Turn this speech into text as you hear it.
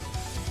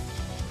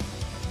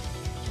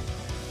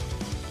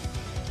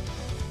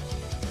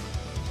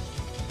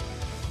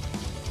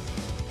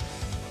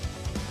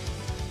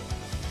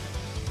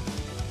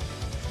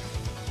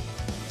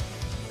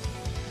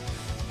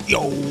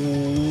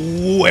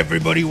Yo,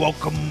 everybody,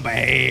 welcome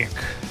back.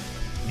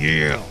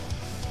 Yeah,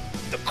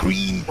 the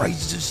cream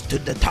rises to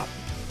the top.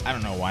 I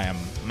don't know why I'm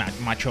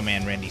Macho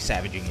Man Randy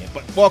Savaging it,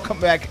 but welcome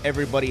back,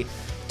 everybody,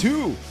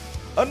 to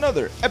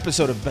another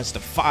episode of Best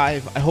of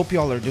 5. I hope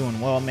y'all are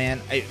doing well, man.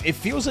 It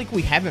feels like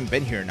we haven't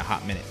been here in a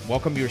hot minute.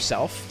 Welcome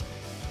yourself.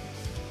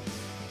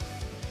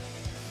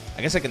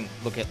 I guess I can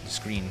look at the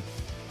screen.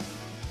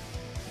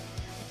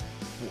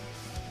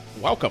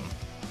 Welcome.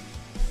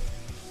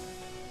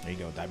 There you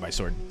go, die by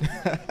sword.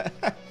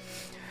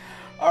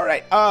 All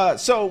right,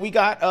 so we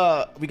got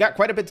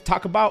quite a bit to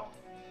talk about.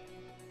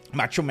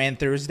 Macho Man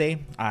Thursday.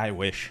 I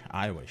wish.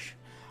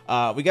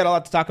 We got a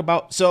lot to talk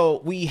about. So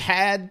we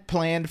had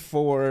planned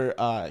for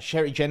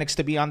Sherry Jennings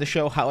to be on the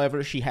show.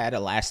 However, she had a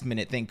last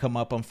minute thing come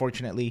up,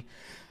 unfortunately.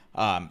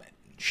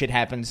 Shit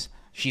happens.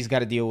 She's got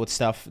to deal with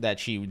stuff that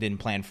she didn't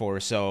plan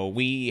for. So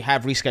we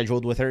have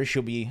rescheduled with her.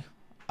 She'll be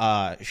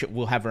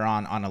we'll have her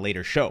on a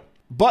later show.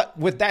 But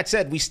with that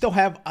said, we still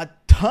have a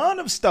ton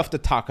of stuff to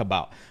talk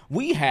about.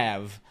 We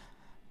have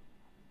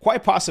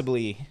quite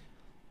possibly,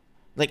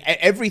 like,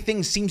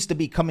 everything seems to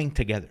be coming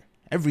together.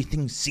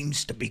 Everything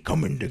seems to be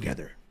coming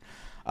together.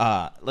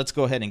 Let's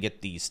go ahead and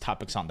get these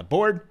topics on the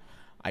board.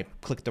 I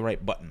clicked the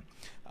right button.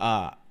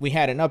 We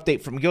had an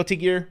update from Guilty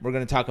Gear. We're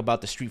going to talk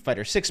about the Street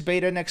Fighter 6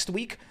 beta next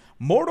week.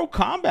 Mortal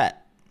Kombat.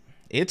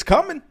 It's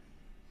coming.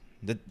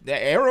 The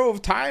arrow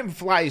of time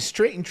flies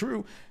straight and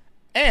true.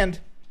 And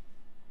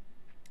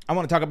I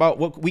want to talk about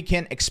what we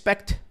can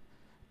expect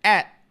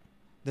at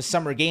the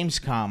Summer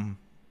Gamescom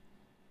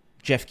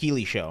Jeff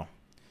Keighley show.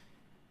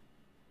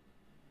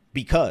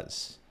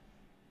 Because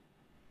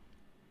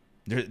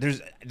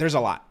there's a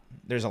lot.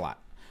 There's a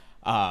lot.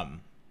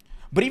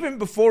 But even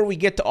before we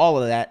get to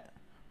all of that,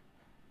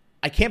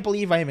 I can't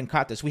believe I even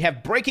caught this. We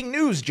have breaking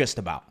news just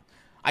about.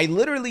 I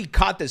literally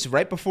caught this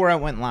right before I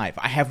went live.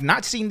 I have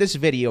not seen this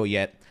video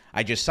yet.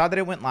 I just saw that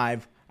it went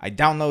live. I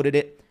downloaded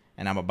it,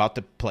 and I'm about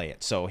to play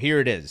it. So here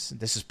it is.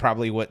 This is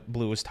probably what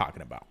Blue was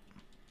talking about.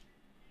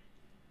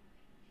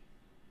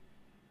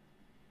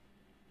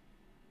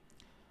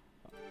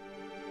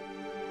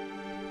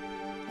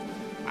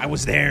 I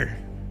was there.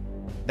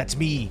 That's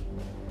me.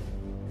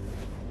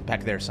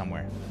 Back there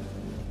somewhere.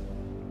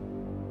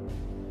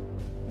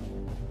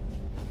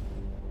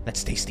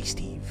 That's Tasty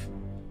Steve.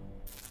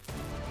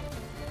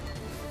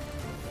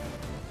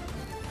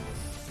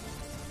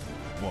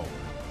 Whoa.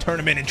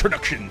 Tournament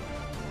introduction.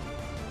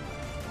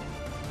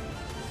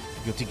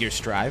 Guilty Gear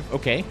Strive.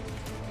 Okay.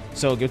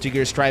 So Guilty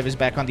Gear Strive is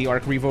back on the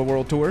Arc Revo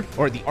World Tour.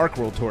 Or the Arc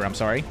World Tour, I'm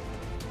sorry.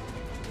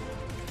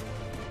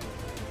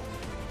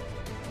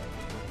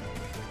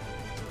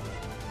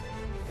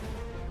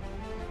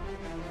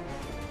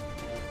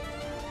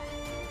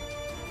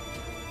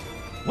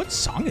 What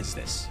song is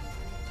this?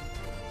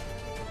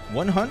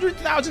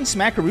 100,000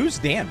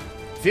 smackaroos? Damn.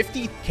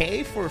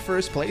 50K for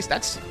first place?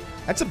 That's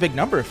a big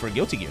number for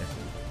Guilty Gear.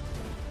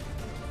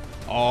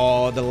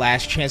 Oh, the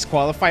last chance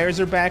qualifiers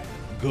are back?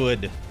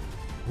 Good.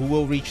 Who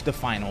will reach the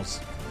finals?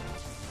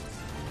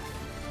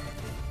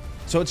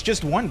 So it's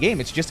just one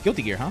game. It's just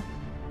Guilty Gear, huh?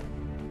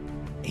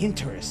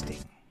 Interesting.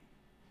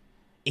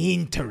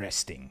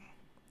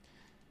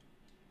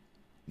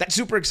 That's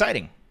super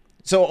exciting.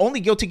 So only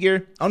Guilty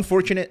Gear.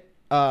 Unfortunate.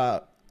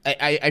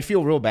 I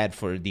feel real bad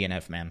for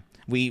DNF, man.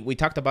 We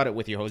talked about it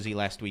with Yohozi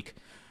last week.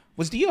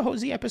 Was the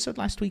Yohozi episode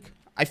last week?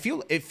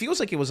 It feels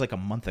like it was like a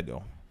month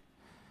ago.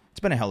 It's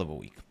been a hell of a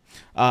week.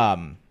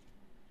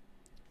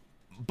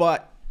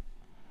 But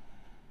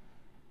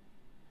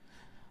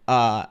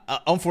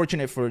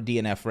unfortunate for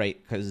DNF,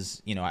 right?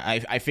 Because, you know,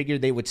 I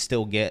figured they would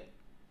still get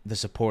the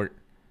support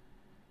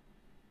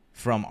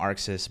from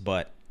Arxis,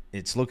 but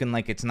it's looking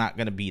like it's not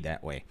going to be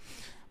that way.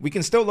 We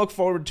can still look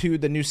forward to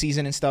the new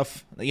season and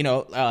stuff. You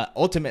know,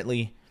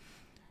 ultimately,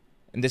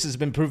 and this has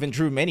been proven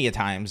true many a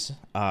times,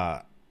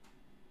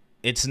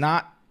 it's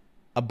not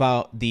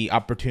about the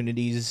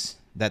opportunities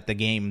that the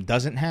game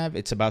doesn't have.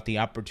 It's about the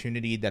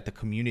opportunity that the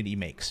community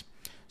makes.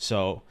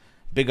 So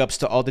big ups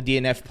to all the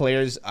DNF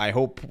players. I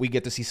hope we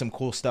get to see some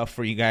cool stuff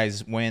for you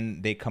guys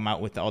when they come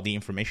out with all the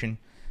information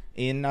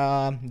in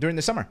during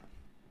the summer.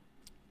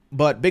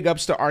 But big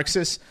ups to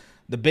Arxis,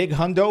 the big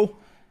hundo.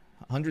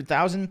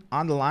 100,000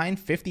 on the line,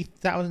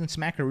 50,000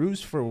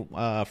 smackaroos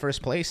for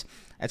first place.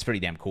 That's pretty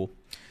damn cool.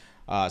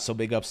 So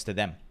big ups to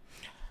them.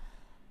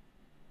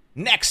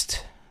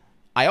 Next,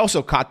 I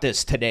also caught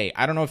this today.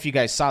 I don't know if you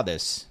guys saw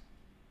this.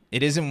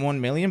 It isn't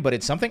 1 million, but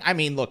it's something. I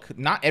mean, look,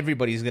 not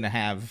everybody's going to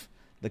have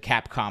the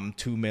Capcom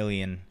 2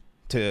 million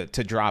to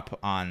drop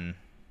on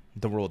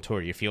the World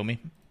Tour. You feel me?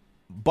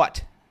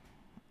 But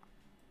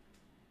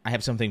I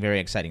have something very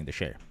exciting to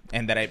share.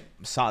 And that I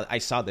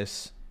saw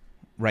this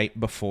right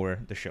before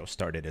the show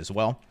started as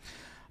well.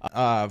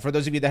 For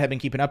those of you that have been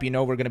keeping up, you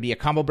know we're going to be at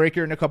Combo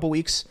Breaker in a couple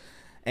weeks.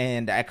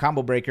 And at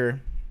Combo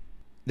Breaker,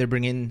 they're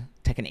bringing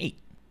Tekken 8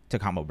 to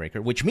Combo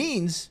Breaker, which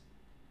means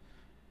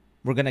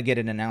we're going to get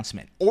an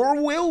announcement.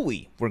 Or will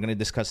we? We're going to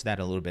discuss that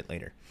a little bit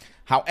later.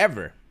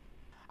 However,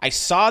 I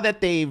saw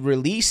that they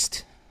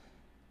released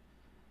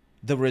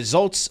the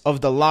results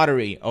of the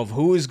lottery of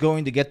who is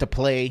going to get to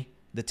play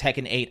the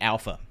Tekken 8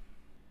 Alpha.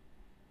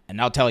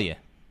 And I'll tell you,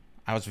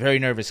 I was very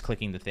nervous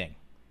clicking the thing.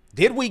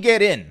 Did we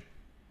get in?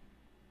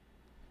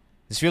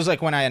 This feels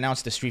like when I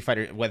announced the Street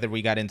Fighter, whether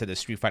we got into the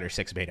Street Fighter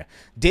 6 beta.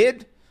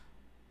 Did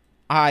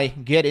I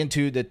get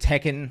into the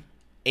Tekken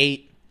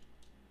 8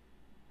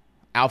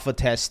 Alpha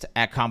test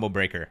at Combo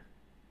Breaker?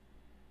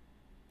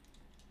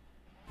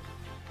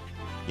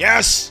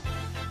 Yes!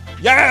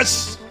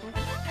 Yes!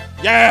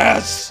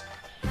 Yes!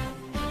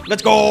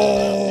 Let's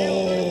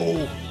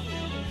go!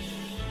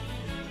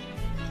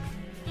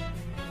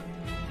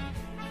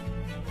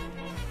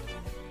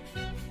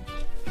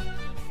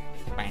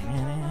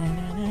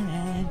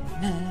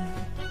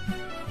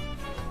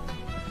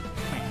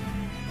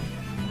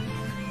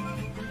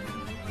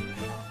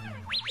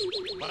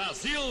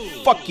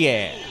 Brazil. Fuck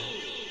yeah.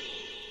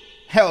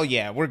 Hell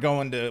yeah, we're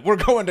going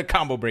to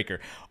Combo Breaker.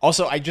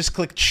 Also, I just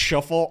clicked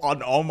shuffle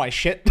on all my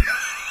shit.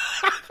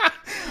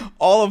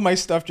 All of my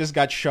stuff just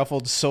got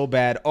shuffled so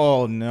bad.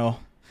 Oh no.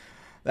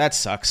 That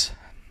sucks.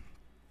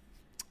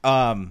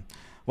 Well,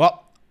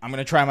 I'm going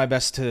to try my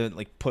best to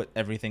like put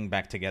everything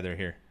back together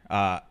here.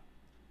 How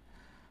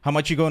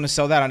much you going to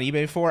sell that on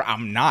eBay for?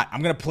 I'm not.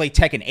 I'm going to play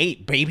Tekken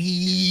 8,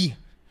 baby.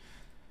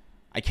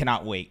 I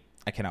cannot wait.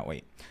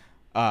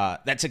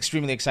 That's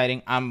extremely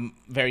exciting. I'm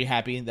very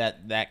happy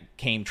that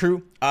came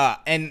true.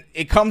 And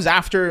it comes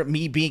after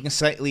me being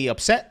slightly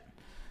upset.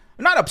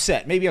 Not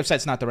upset. Maybe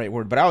upset's not the right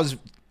word, but I was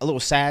a little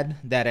sad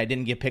that I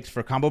didn't get picked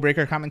for Combo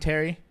Breaker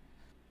commentary.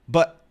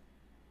 But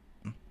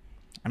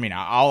I mean,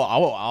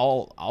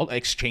 I'll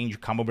exchange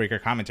Combo Breaker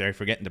commentary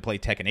for getting to play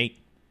Tekken 8,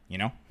 you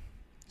know?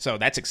 So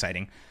that's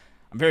exciting.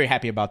 I'm very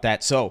happy about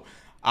that. So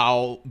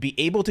I'll be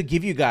able to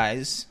give you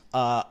guys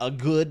a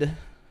good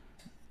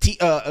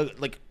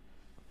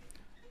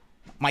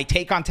my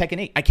take on Tekken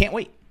 8. I can't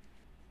wait.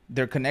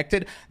 They're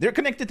connected. They're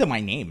connected to my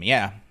name,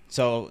 yeah.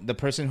 So the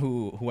person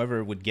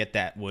whoever would get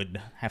that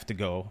would have to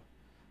go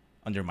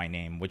under my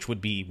name, which would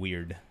be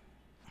weird.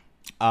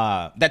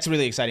 That's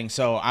really exciting.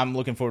 So I'm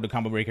looking forward to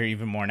Combo Breaker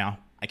even more now.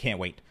 I can't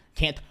wait.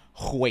 Can't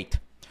wait.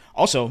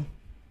 Also,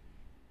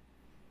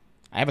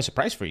 I have a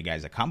surprise for you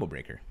guys at Combo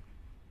Breaker.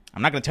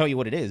 I'm not going to tell you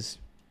what it is,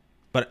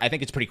 but I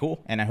think it's pretty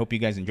cool, and I hope you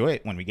guys enjoy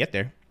it when we get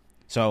there.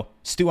 So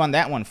stew on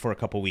that one for a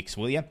couple weeks,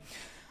 will you?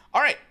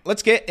 All right,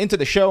 let's get into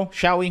the show,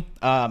 shall we?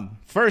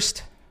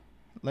 First,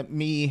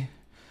 dude,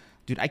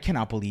 I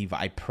cannot believe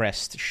I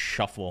pressed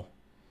shuffle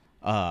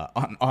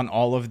on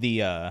all of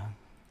the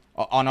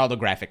on all the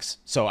graphics.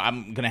 So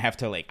I'm gonna have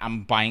to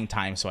I'm buying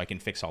time so I can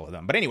fix all of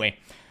them. But anyway,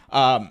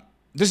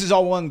 this is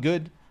all well and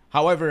good.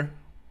 However,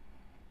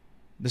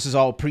 this is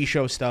all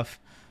pre-show stuff.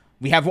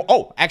 We have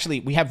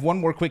one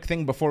more quick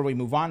thing before we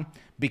move on,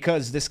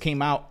 because this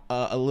came out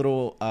a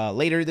little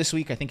later this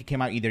week. I think it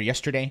came out either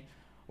yesterday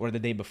or the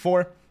day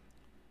before,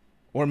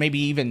 or maybe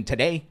even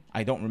today.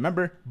 I don't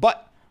remember.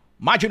 But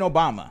Majin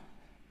Obama,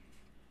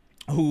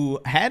 who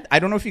had, I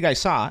don't know if you guys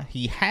saw,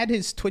 he had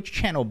his Twitch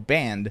channel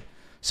banned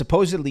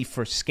supposedly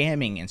for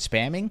scamming and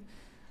spamming.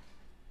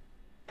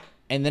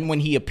 And then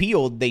when he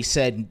appealed, they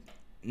said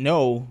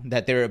no,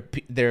 that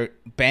their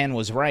ban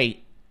was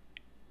right.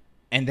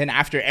 And then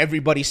after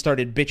everybody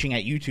started bitching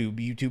at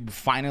YouTube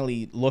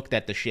finally looked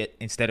at the shit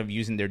instead of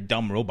using their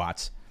dumb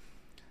robots.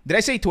 Did I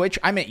say Twitch?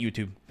 I meant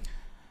YouTube.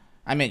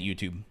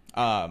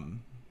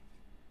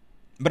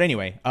 But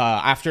anyway,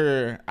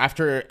 after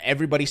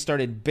everybody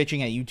started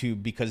bitching at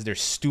YouTube because they're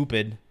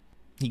stupid,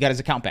 he got his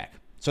account back.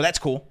 So that's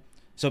cool.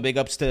 So big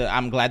ups to,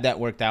 I'm glad that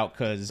worked out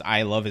because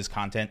I love his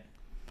content.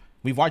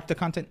 We've watched the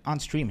content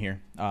on stream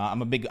here.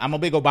 I'm a big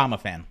Obama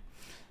fan.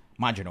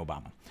 Majin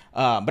Obama.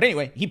 But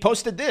anyway, he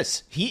posted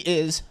this. He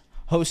is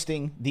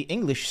hosting the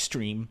English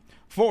stream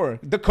for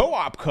the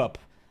Co-op Cup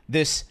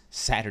this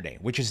Saturday,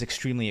 which is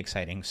extremely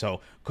exciting.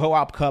 So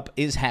Co-op Cup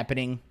is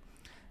happening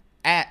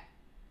at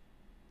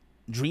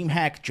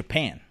DreamHack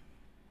Japan.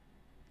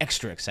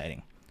 Extra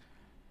exciting.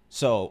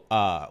 So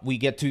we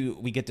get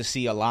to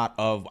see a lot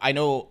of, I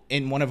know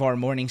in one of our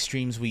morning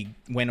streams we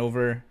went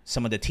over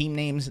some of the team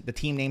names. The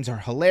team names are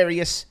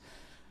hilarious.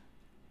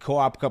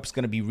 Co-op Cup's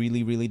going to be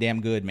really, really damn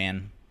good,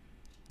 man.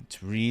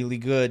 It's really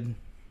good.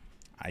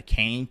 I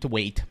can't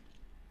wait.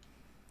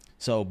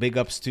 So big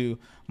ups to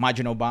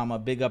Majin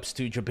Obama. Big ups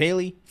to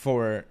Jabali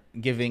for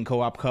giving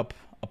Co-op Cup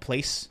a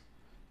place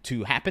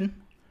to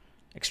happen.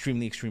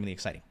 Extremely, extremely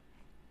exciting.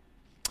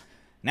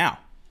 Now,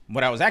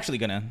 what I was actually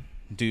going to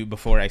do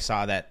before I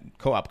saw that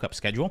Co-op Cup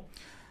schedule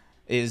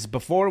is,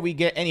 before we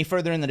get any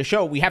further into the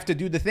show, we have to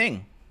do the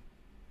thing.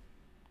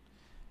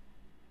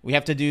 We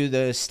have to do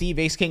the Steve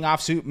Ace King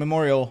Offsuit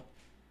Memorial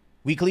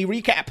Weekly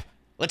Recap.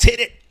 Let's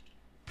hit it.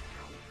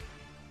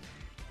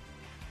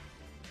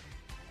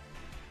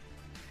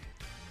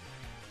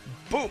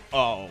 Boom.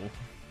 Oh.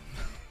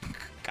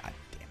 God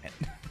damn it.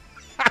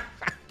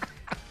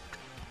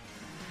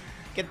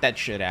 Get that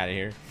shit out of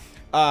here.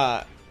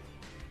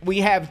 We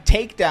have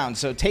Takedown.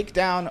 So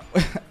Takedown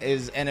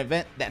is an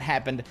event that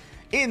happened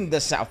in the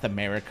South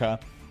America.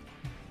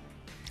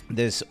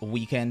 this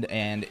weekend,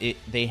 and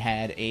they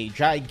had a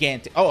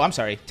gigantic... Oh, I'm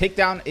sorry.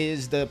 Takedown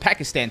is the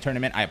Pakistan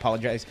tournament. I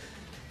apologize.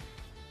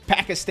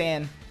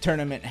 Pakistan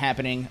tournament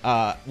happening,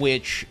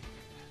 which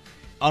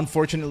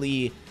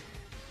unfortunately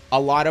a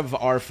lot of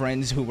our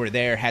friends who were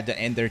there had to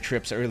end their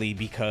trips early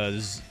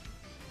because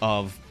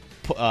of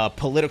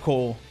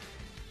political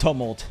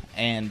tumult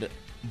and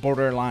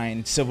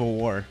borderline civil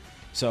war.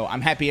 So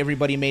I'm happy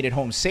everybody made it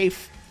home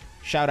safe.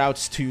 Shout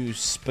outs to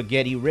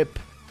Spaghetti Rip.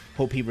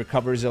 Hope he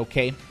recovers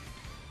okay.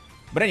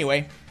 But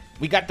anyway,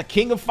 we got the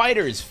King of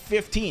Fighters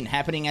 15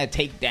 happening at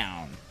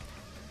Takedown.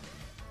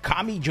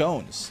 Kami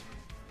Jones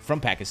from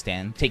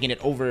Pakistan taking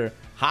it over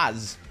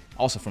Haz,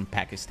 also from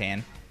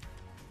Pakistan.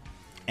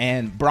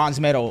 And bronze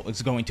medal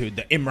is going to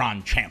the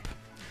Imran champ.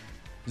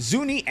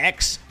 Zuni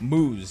X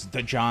Moose,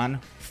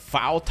 Dajan,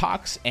 Foul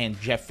Talks, and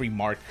Jeffrey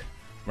Mark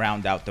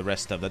round out the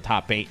rest of the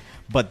top 8.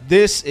 But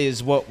this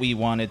is what we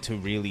wanted to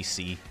really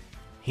see.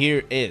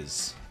 Here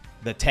is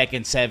the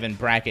Tekken 7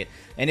 bracket.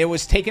 And it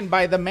was taken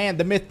by the man,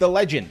 the myth, the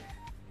legend,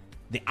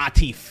 the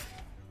Atif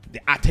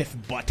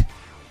Butt,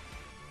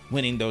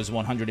 winning those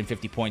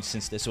 150 points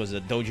since this was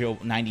a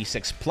Dojo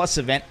 96 Plus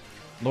event.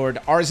 Lord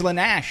Arslan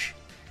Ash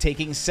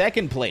taking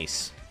second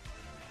place.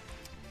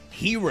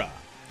 Hira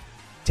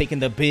taking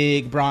the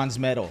big bronze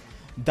medal.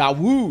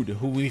 Dawood,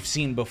 who we've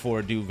seen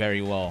before do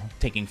very well,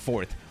 taking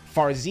fourth.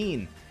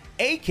 Farzeen,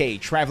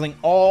 AK traveling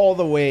all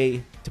the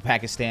way to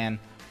Pakistan.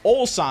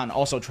 Olsan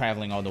also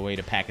traveling all the way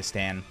to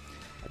Pakistan,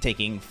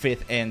 taking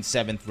 5th and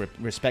 7th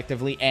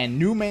respectively.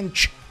 And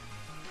Numench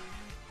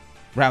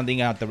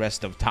rounding out the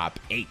rest of top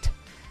 8.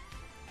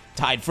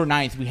 Tied for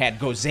 9th, we had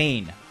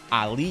Gozain,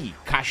 Ali,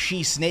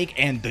 Kashi Snake,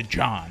 and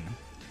Dajan.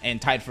 And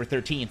tied for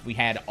 13th, we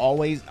had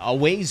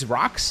Always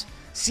Rocks,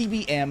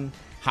 CBM,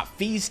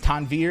 Hafiz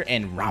Tanvir,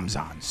 and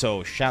Ramzan.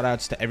 So shout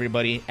outs to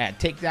everybody at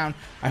Takedown.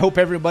 I hope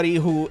everybody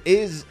who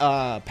is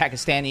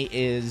Pakistani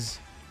is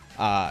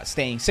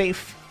staying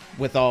safe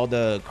with all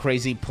the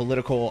crazy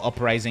political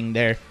uprising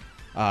there.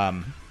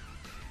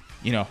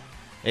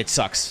 It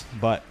sucks,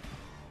 but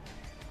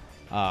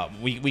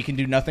we can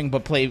do nothing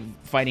but play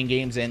fighting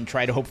games and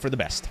try to hope for the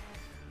best.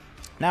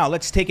 Now,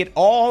 let's take it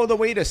all the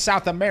way to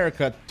South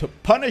America to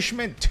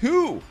Punishment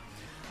 2.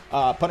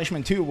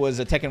 Punishment 2 was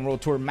a Tekken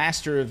World Tour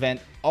Master event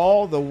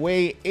all the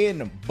way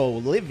in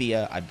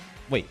Bolivia.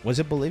 Wait, was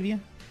it Bolivia?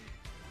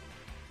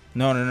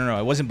 No.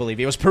 It wasn't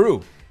Bolivia. It was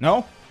Peru.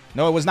 No, it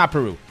was not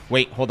Peru.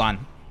 Wait, hold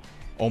on.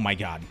 Oh, my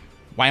God.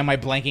 Why am I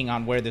blanking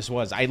on where this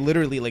was? I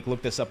literally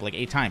looked this up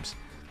 8 times.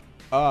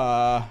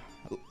 Oh,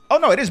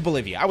 no, it is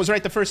Bolivia. I was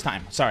right the first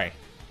time. Sorry.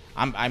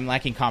 I'm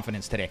lacking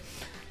confidence today.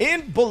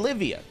 In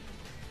Bolivia.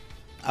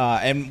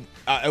 And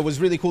it was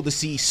really cool to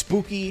see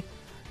Spooky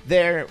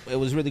there. It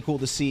was really cool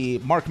to see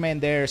Markman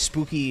there.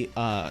 Spooky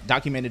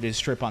documented his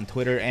trip on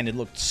Twitter, and it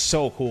looked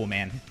so cool,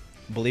 man.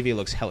 Bolivia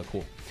looks hella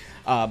cool.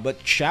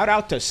 But shout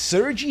out to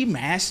Sergi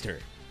Master.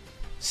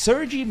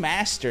 Sergi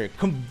Master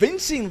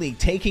convincingly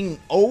taking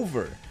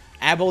over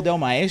Abel Del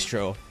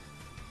Maestro.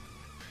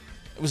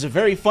 It was a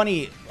very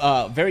funny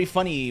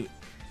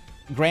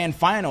grand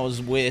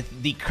finals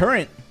with the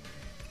current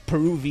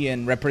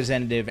Peruvian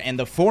representative and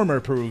the former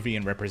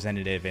Peruvian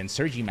representative, and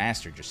Sergi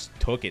Master just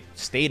took it,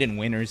 stayed in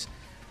winners.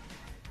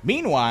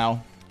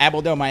 Meanwhile,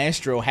 Abel Del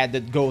Maestro had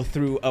to go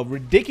through a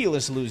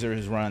ridiculous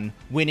losers run,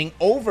 winning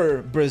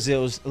over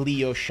Brazil's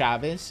Leo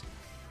Chavez,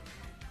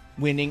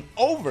 winning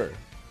over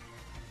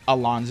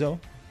Alonso,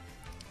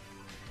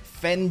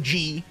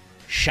 Fenji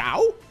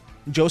Shao,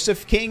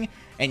 Joseph King,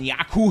 and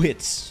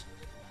Yakuhits.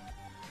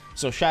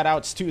 So shout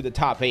outs to the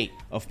top 8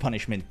 of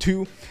Punishment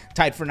 2.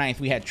 Tied for 9th,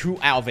 we had True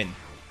Alvin,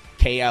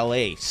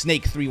 KLA,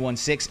 Snake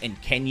 316,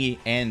 and Kenyi,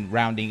 and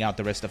rounding out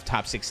the rest of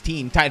top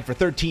 16. Tied for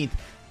 13th,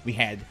 we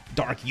had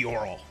Dark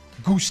Ural,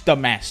 Gusta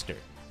Master,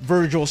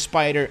 Virgil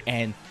Spider,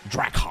 and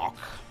Drakhawk.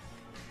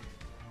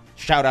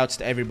 Shout outs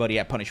to everybody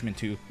at Punishment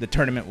 2. The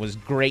tournament was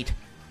great.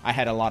 I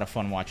had a lot of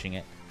fun watching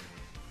it.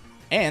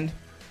 And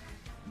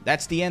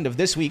that's the end of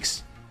this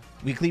week's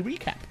weekly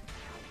recap.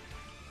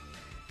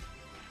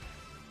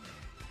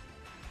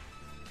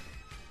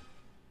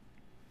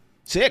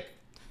 Sick.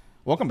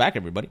 Welcome back,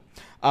 everybody.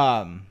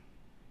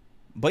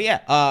 But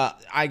yeah,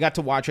 I got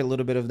to watch a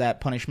little bit of that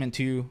Punishment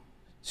 2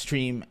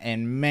 stream,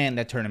 and man,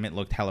 that tournament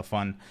looked hella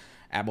fun.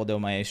 Abel Del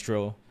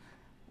Maestro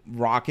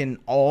rocking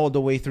all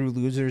the way through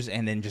losers,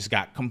 and then just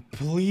got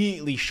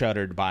completely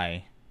shuttered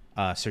by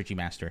Sergi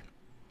Master.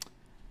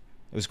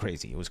 It was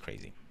crazy.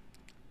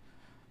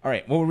 All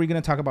right, what were we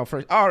going to talk about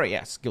first? All right,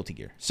 yes, Guilty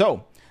Gear.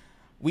 So,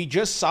 we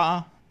just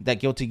saw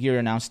that Guilty Gear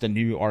announced a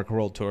new Arc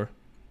World Tour.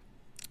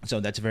 So,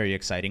 that's very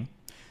exciting.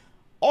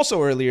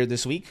 Also, earlier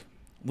this week,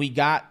 we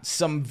got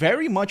some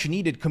very much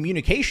needed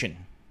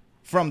communication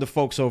from the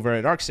folks over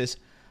at ArcSys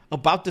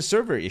about the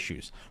server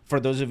issues. For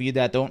those of you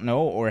that don't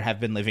know or have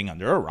been living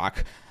under a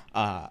rock,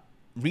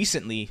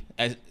 recently,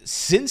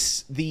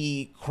 since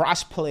the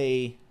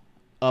crossplay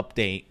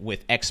update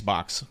with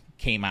Xbox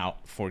came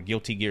out for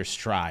Guilty Gear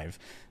Strive,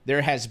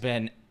 there has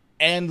been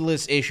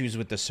endless issues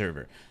with the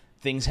server.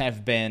 things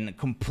have been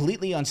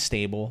completely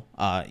unstable.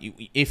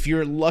 If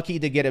you're lucky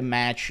to get a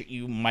match,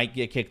 you might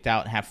get kicked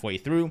out halfway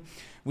through.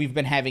 We've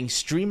been having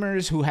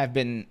streamers who have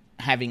been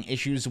having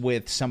issues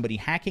with somebody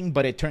hacking,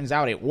 but it turns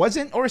out it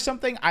wasn't or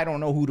something. I don't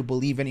know who to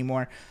believe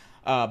anymore.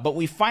 But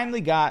we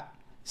finally got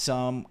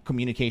some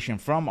communication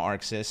from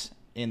ArcSys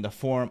in the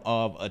form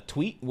of a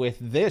tweet with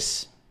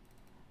this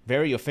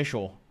very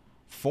official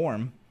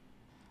form.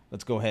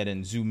 Let's go ahead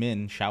and zoom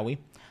in, shall we?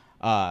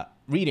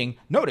 Reading,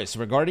 notice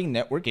regarding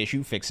network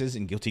issue fixes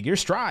in Guilty Gear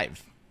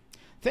Strive.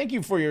 Thank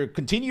you for your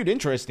continued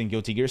interest in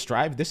Guilty Gear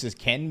Strive. This is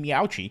Ken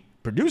Miauchi,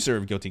 producer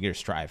of Guilty Gear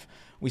Strive.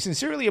 We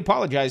sincerely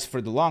apologize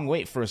for the long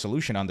wait for a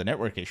solution on the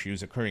network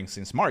issues occurring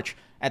since March.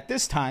 At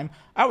this time,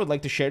 I would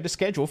like to share the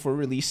schedule for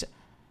release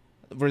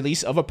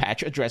of a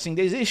patch addressing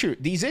these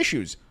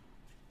issues.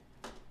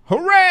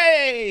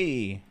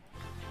 Hooray!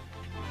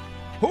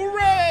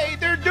 Hooray!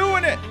 They're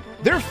doing it!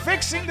 They're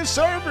fixing the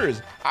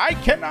servers! I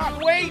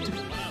cannot wait!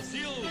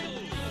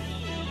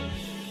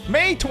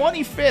 May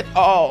 25th.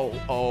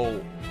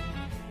 Oh.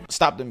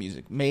 Stop the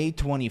music. May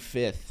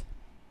 25th.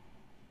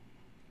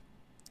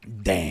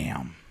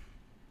 Damn.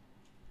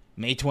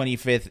 May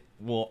 25th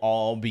will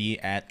all be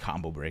at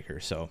Combo Breaker,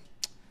 so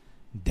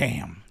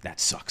damn, that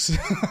sucks.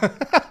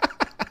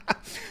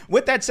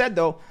 With that said,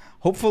 though,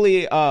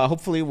 hopefully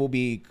we'll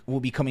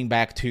be coming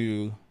back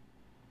to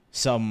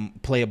some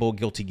playable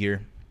Guilty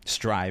Gear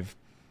Strive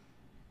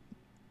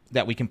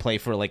that we can play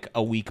for like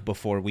a week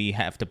before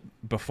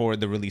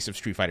the release of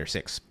Street Fighter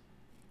 6.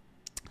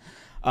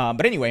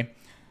 But anyway,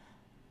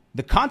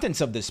 the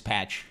contents of this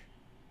patch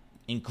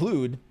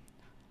include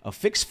a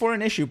fix for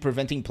an issue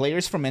preventing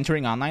players from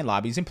entering online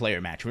lobbies and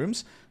player match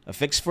rooms, a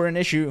fix for an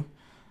issue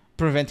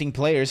preventing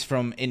players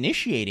from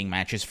initiating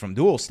matches from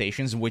dual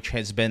stations, which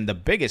has been the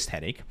biggest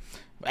headache,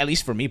 at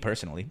least for me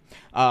personally.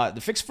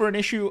 The fix for an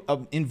issue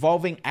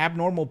involving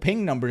abnormal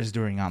ping numbers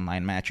during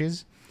online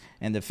matches,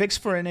 and the fix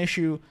for an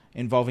issue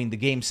involving the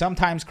game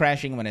sometimes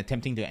crashing when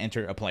attempting to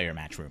enter a player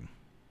match room.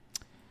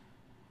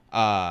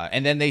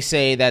 And then they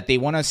say that they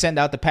want to send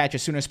out the patch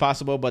as soon as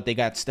possible, but they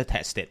got to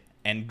test it.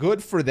 And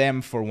good for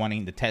them for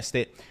wanting to test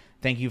it.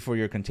 Thank you for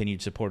your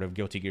continued support of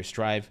Guilty Gear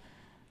Strive.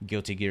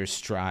 Guilty Gear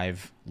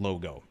Strive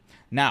logo.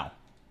 Now,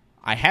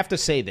 I have to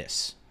say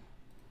this.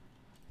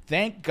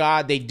 Thank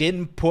God they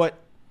didn't put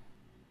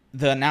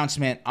the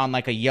announcement on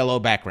like a yellow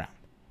background,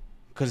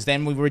 because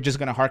then we were just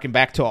going to harken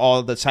back to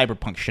all the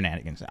Cyberpunk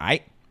shenanigans. All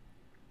right?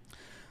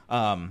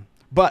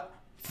 But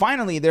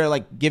finally, they're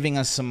like giving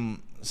us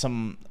some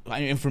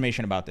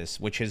information about this,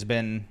 which has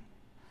been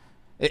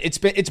it's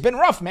been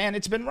rough, man.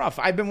 It's been rough.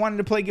 I've been wanting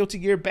to play Guilty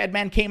Gear.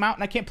 Badman came out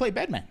and I can't play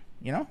Badman,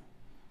 you know?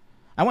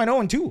 I went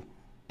 0-2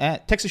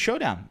 at Texas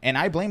Showdown, and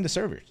I blame the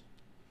servers.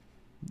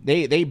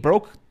 They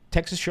broke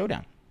Texas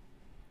Showdown.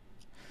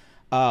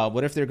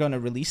 What if they're going to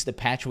release the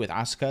patch with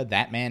Asuka,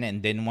 that man,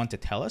 and didn't want to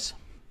tell us?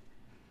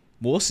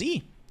 We'll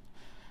see.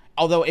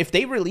 Although if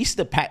they release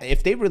that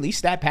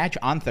patch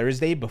on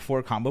Thursday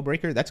before Combo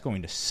Breaker, that's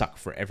going to suck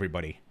for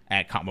everybody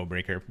at Combo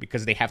Breaker,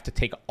 because they have to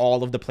take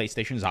all of the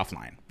PlayStations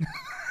offline.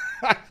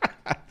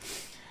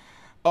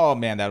 Oh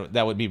man,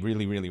 that would be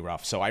really, really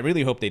rough. So I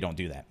really hope they don't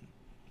do that.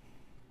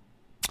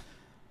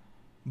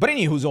 But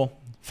anywho,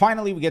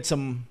 finally we get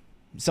some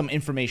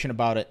information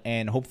about it,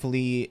 and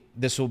hopefully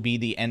this will be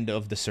the end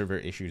of the server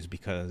issues,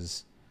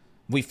 because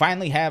we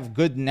finally have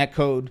good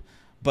netcode,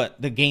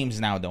 but the games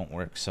now don't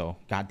work. So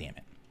god damn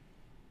it.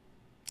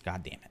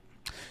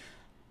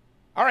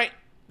 All right,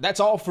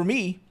 that's all for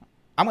me.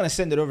 I'm going to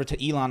send it over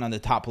to Elon on the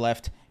top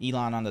left.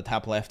 Elon on the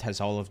top left has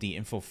all of the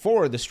info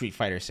for the Street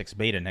Fighter 6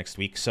 beta next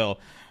week. So,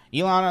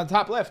 Elon on the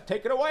top left,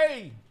 take it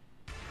away.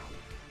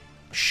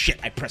 Shit,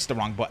 I pressed the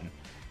wrong button.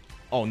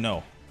 Oh,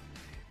 no.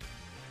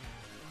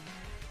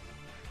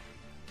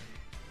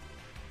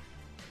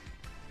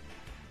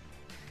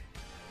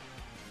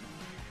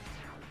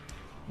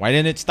 Why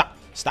didn't it stop?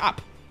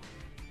 Stop.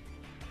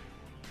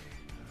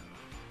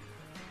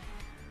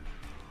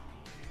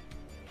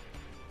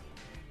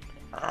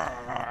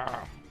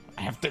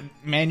 I have to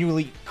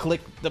manually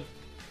click the...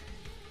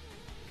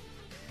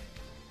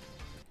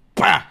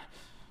 Bah!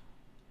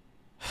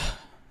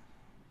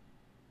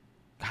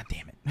 God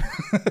damn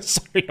it.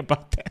 Sorry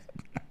about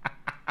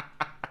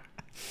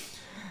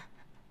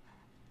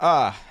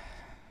that.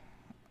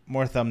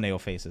 More thumbnail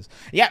faces.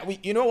 Yeah,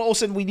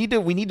 Olsen, we need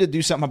to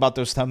do something about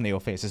those thumbnail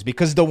faces,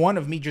 because the one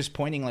of me just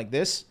pointing like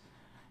this,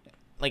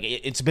 like,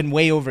 it's been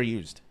way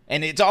overused.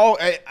 And it's all...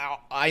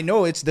 I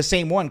know it's the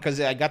same one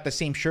because I got the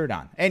same shirt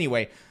on.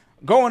 Anyway,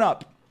 going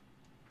up.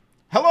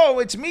 Hello,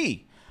 it's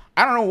me.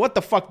 I don't know what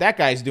the fuck that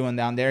guy's doing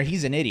down there.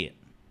 He's an idiot.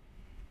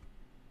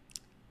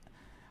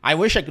 I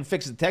wish I could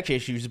fix the tech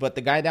issues, but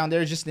the guy down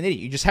there is just an idiot.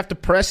 You just have to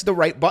press the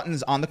right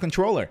buttons on the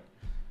controller.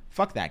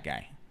 Fuck that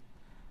guy.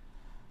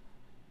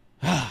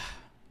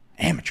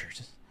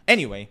 Amateurs.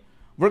 Anyway,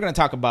 we're going to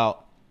talk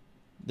about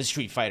the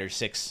Street Fighter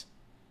 6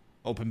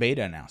 open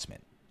beta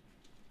announcement.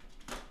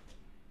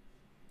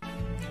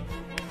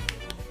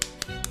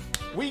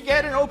 We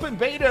get an open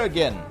beta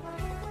again,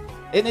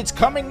 and it's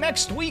coming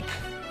next week.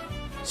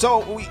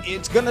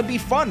 It's gonna be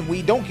fun.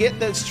 We don't get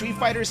the Street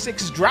Fighter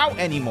 6 drought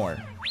anymore.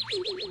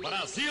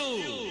 Brazil.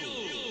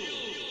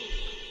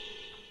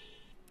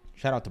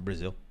 Shout out to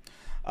Brazil.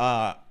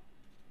 But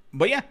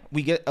yeah,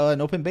 we get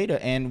an open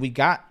beta, and we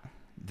got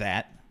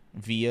that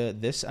via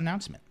this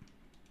announcement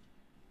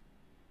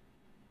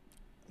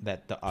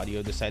that the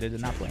audio decided to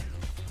not play.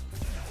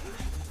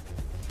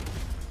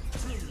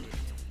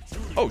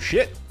 Oh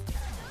shit.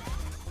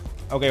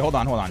 Okay, hold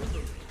on.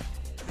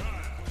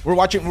 We're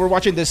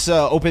watching this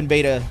open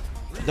beta,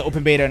 the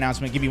open beta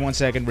announcement. Give me 1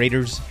 second,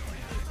 Raiders.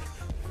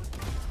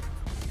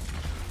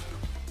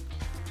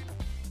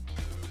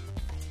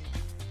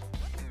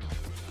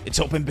 It's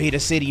open beta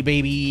city,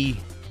 baby.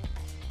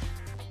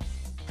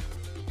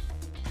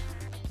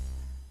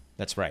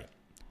 That's right.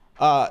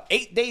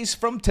 8 days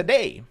from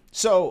today.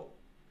 So,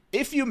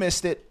 if you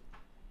missed it,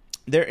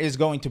 there is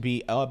going to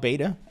be a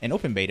beta, an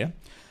open beta,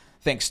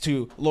 thanks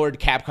to Lord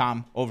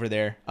Capcom over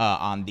there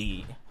on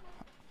the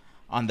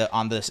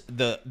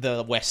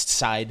west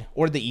side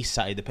or the east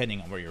side,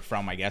 depending on where you're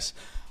from, I guess.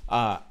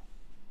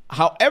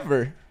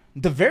 However,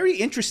 the very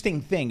interesting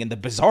thing and the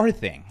bizarre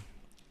thing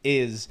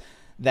is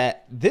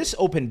that this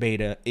open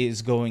beta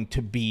is going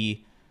to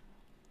be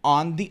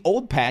on the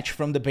old patch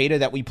from the beta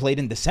that we played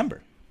in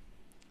December.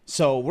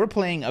 So we're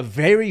playing a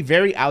very,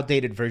 very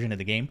outdated version of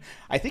the game.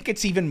 I think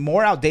it's even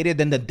more outdated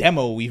than the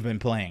demo we've been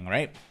playing,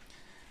 right?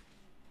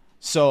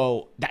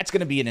 So that's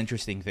going to be an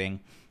interesting thing.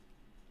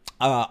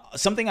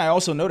 Something I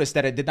also noticed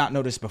that I did not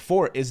notice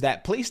before is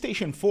that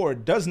PlayStation 4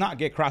 does not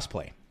get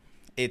crossplay.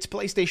 It's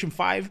PlayStation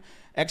 5,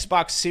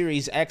 Xbox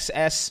Series X,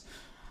 S,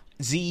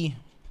 Z,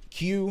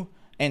 Q,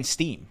 and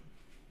Steam.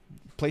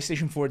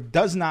 PlayStation 4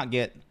 does not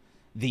get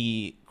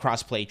the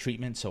crossplay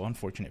treatment, so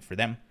unfortunate for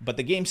them. But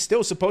the game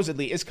still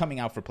supposedly is coming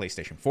out for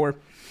PlayStation 4.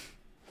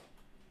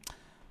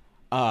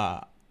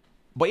 But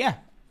yeah,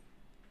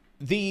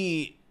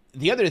 the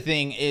other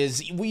thing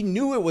is we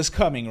knew it was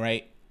coming,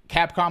 right?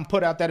 Capcom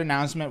put out that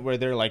announcement where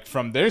they're like,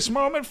 from this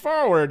moment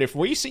forward, if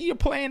we see you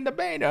playing the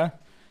beta,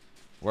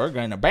 we're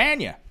gonna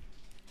ban you.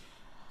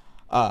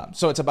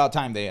 So it's about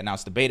time they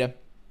announced the beta.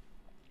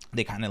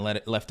 They kind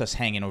of left us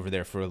hanging over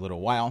there for a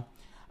little while.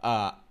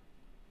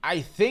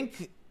 I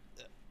think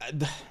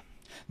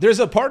there's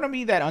a part of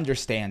me that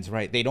understands,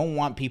 right? They don't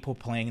want people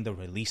playing the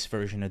release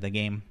version of the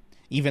game,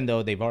 even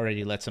though they've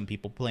already let some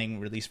people playing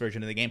release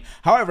version of the game.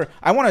 However,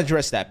 I want to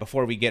address that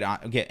before we get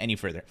any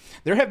further.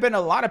 There have been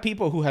a lot of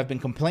people who have been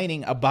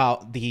complaining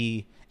about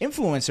the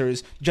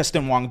influencers,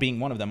 Justin Wong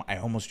being one of them. I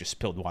almost just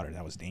spilled water.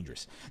 That was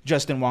dangerous.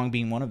 Justin Wong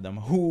being one of them,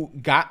 who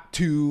got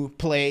to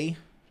play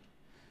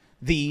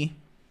the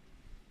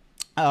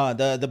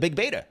big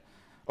beta,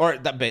 or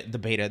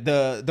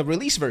the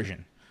release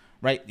version,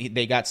 right?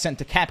 They got sent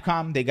to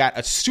Capcom. They got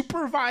a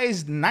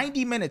supervised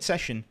 90-minute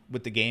session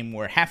with the game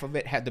where half of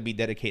it had to be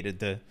dedicated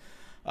to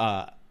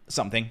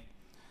something.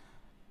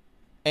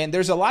 And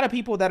there's a lot of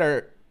people that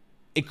are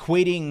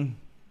equating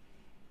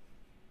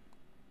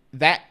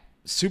that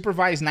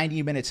supervised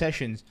 90-minute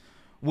sessions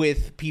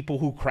with people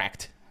who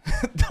cracked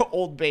the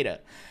old beta.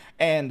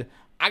 And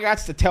I got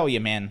to tell you,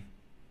 man,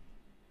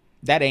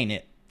 that ain't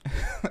it.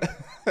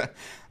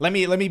 Let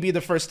me be the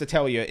first to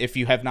tell you if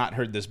you have not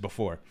heard this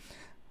before.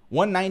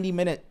 One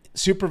 90-minute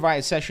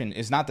supervised session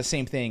is not the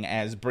same thing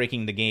as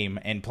breaking the game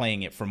and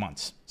playing it for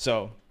months.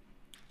 So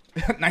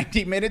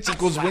 90 minutes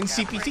equals win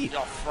CPT.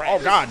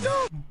 Oh God.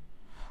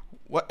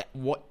 What?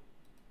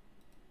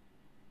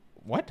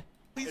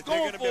 He's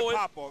going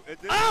for it.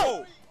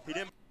 Oh!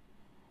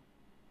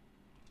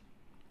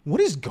 What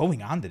is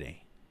going on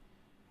today?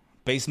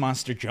 Base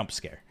monster jump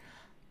scare.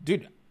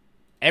 Dude,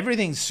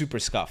 everything's super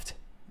scuffed.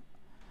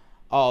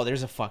 Oh,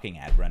 there's a fucking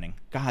ad running.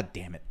 God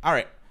damn it. All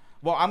right.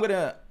 Well, I'm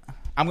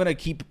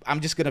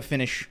just going to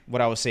finish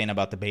what I was saying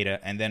about the beta,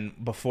 and then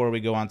before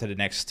we go on to the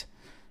next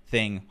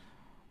thing,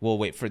 we'll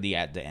wait for the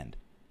ad to end.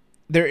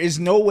 There is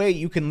no way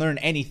you can learn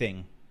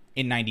anything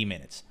in 90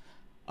 minutes.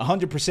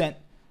 100%,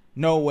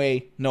 no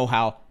way, no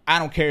how. I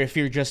don't care if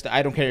you're Justin Wong.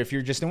 I don't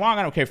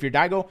care if you're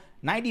Daigo.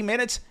 90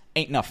 minutes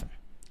ain't nothing.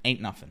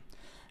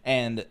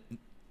 And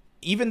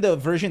even the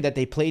version that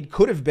they played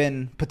could have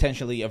been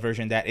potentially a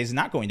version that is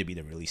not going to be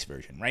the release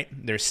version, right?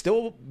 They're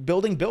still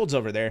building builds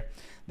over there.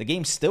 The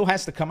game still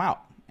has to come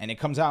out, and it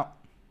comes out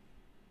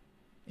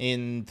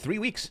in 3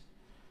 weeks.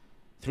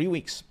 3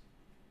 weeks,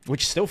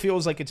 which still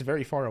feels like it's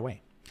very far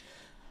away.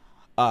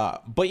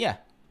 But yeah.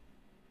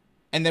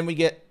 And then we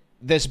get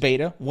this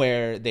beta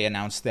where they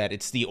announced that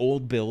it's the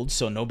old build,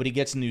 so nobody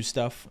gets new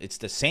stuff. It's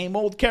the same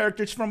old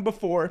characters from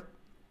before.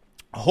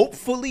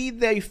 Hopefully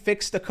they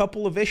fixed a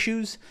couple of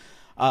issues.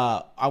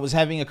 I was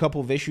having a couple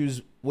of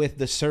issues with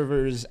the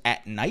servers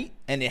at night,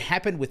 and it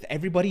happened with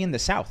everybody in the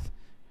South,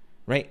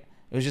 right?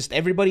 It was just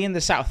everybody in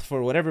the South,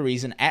 for whatever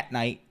reason, at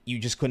night, you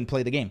just couldn't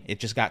play the game. It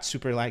just got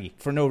super laggy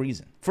for no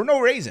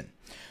reason,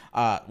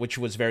 which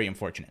was very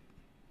unfortunate.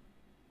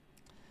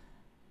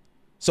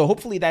 So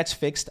hopefully that's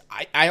fixed.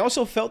 I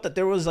also felt that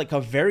there was like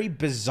a very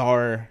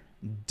bizarre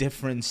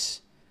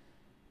difference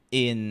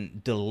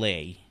in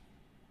delay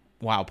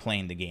while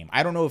playing the game.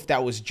 I don't know if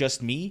that was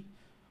just me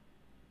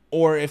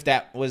or if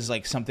that was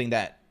like something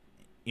that,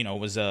 you know,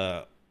 was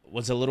a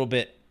little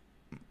bit,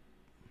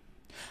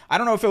 I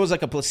don't know if it was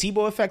like a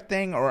placebo effect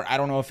thing, or I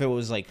don't know if it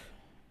was like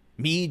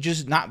me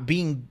just not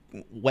being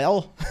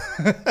well,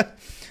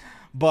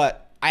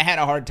 but I had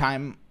a hard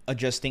time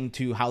adjusting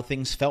to how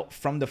things felt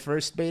from the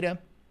first beta.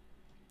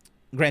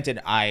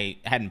 Granted, I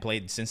hadn't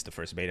played since the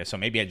first beta, so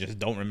maybe I just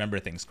don't remember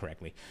things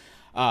correctly.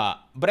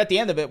 But at the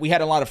end of it, we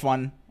had a lot of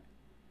fun.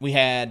 We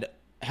had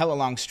hella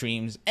long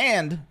streams,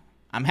 and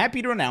I'm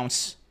happy to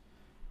announce,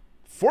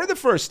 for the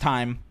first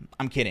time,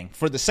 I'm kidding,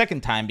 for the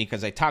second time,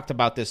 because I talked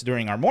about this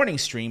during our morning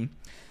stream,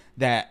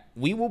 that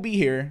we will be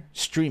here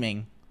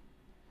streaming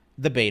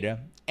the beta,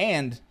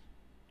 and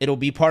it'll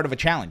be part of a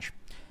challenge.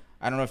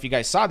 I don't know if you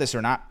guys saw this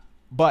or not,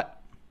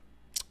 but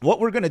what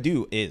we're going to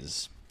do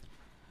is,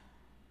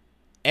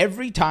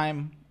 every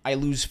time I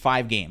lose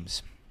 5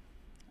 games,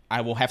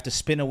 I will have to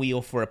spin a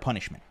wheel for a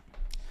punishment.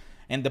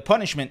 And the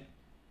punishment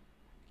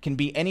can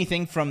be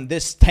anything from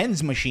this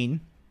TENS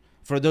machine.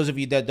 For those of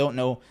you that don't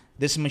know,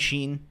 this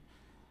machine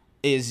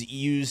is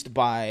used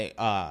by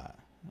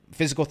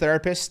physical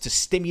therapists to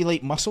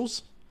stimulate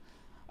muscles.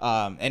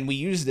 And we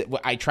used it.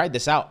 I tried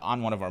this out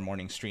on one of our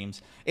morning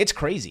streams. It's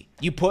crazy.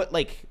 You put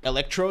like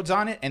electrodes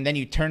on it, and then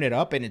you turn it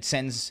up, and it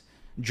sends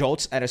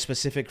jolts at a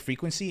specific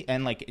frequency,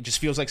 and like it just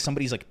feels like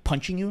somebody's like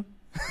punching you.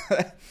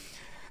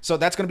 So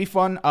that's gonna be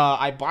fun.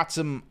 I bought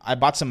some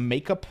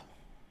makeup,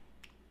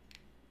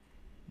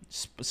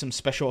 some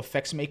special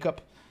effects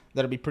makeup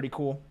that'll be pretty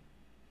cool.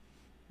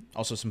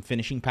 Also some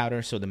finishing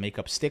powder so the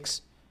makeup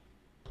sticks.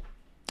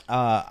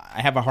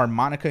 I have a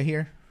harmonica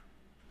here,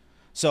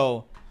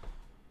 so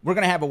we're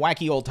gonna have a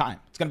wacky old time.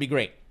 It's gonna be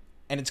great,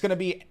 and it's gonna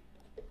be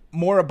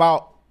more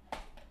about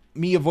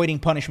me avoiding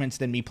punishments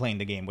than me playing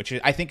the game, which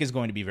I think is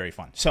going to be very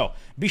fun. So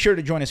be sure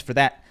to join us for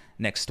that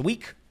next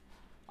week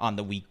on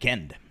the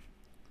weekend.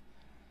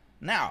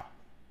 Now,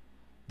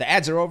 the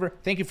ads are over.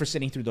 Thank you for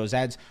sitting through those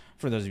ads.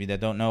 For those of you that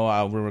don't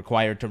know, we're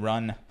required to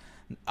run.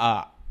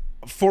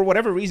 For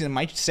whatever reason,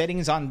 my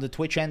settings on the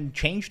Twitch end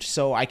changed,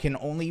 so I can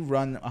only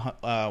run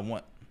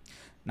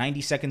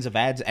 90 seconds of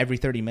ads every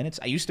 30 minutes.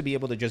 I used to be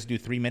able to just do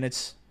 3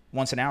 minutes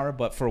once an hour,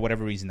 but for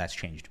whatever reason, that's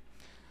changed.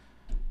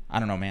 I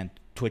don't know, man.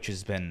 Twitch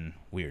has been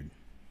weird.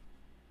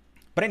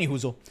 But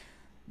anyhoozle,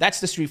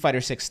 that's the Street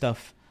Fighter 6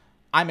 stuff.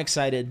 I'm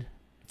excited.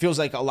 Feels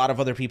like a lot of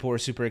other people are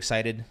super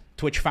excited.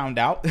 Twitch found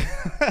out.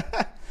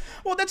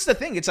 Well, that's the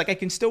thing. It's like I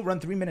can still run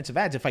 3 minutes of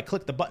ads if I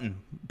click the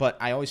button, but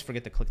I always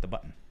forget to click the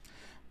button.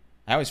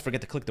 I always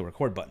forget to click the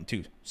record button,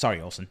 too.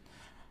 Sorry, Olsen.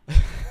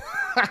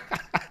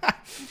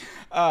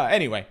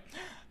 Anyway,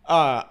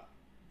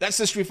 that's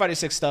the Street Fighter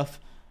 6 stuff.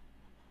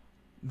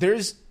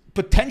 There's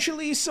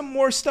potentially some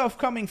more stuff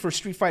coming for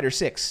Street Fighter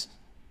 6.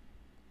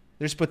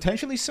 There's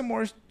potentially some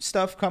more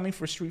stuff coming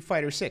for Street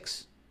Fighter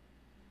 6.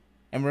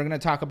 And we're going to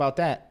talk about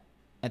that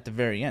at the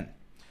very end.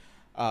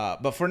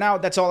 But for now,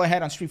 that's all I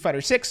had on Street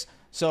Fighter 6.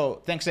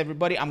 So thanks,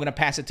 everybody. I'm going to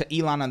pass it to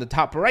Elon on the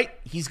top right.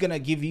 He's going to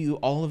give you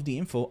all of the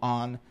info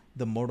on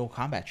the Mortal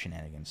Kombat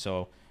shenanigans.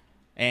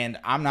 And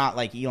I'm not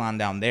like Elon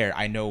down there.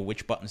 I know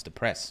which buttons to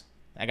press.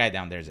 That guy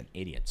down there is an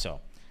idiot.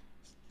 So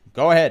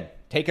go ahead.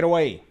 Take it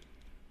away.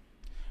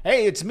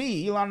 Hey, it's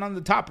me, Elon on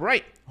the top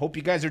right. Hope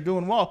you guys are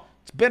doing well.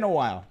 It's been a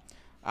while.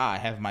 I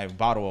have my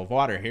bottle of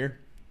water here.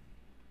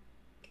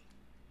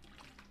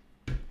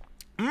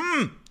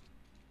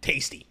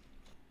 Tasty.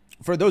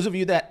 For those of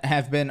you that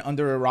have been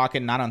under a rock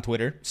and not on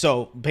Twitter,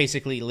 so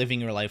basically living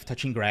your life,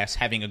 touching grass,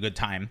 having a good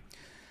time,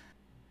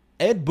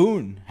 Ed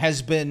Boon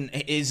has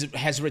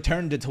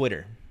returned to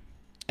Twitter.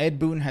 Ed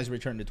Boon has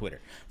returned to Twitter.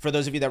 For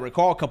those of you that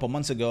recall, a couple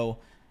months ago,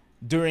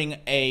 during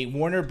a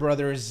Warner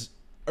Brothers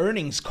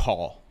earnings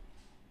call,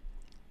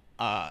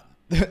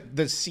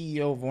 the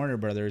CEO of Warner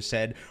Brothers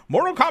said,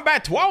 Mortal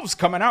Kombat 12's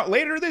coming out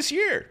later this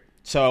year.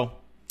 So,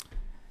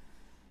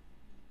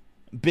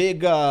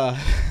 big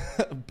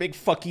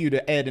fuck you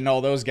to Ed and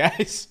all those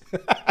guys.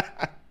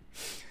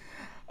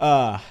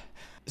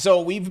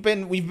 So we've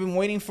been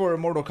waiting for a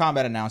Mortal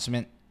Kombat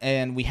announcement,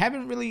 and we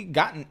haven't really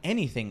gotten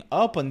anything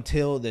up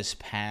until this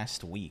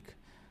past week.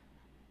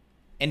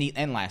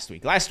 And last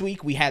week. Last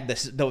week we had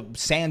the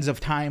sands of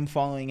time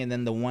falling, and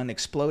then the one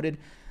exploded.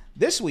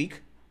 This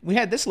week we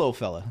had this little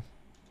fella.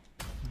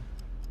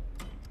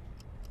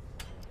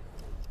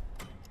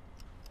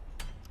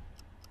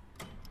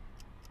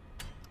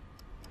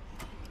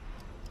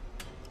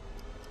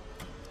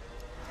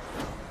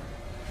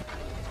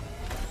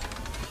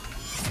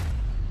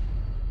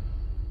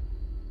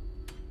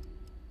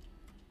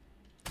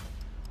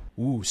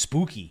 Ooh,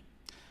 spooky.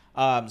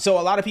 So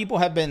a lot of people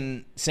have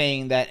been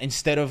saying that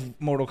instead of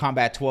Mortal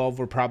Kombat 12,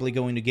 we're probably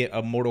going to get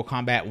a Mortal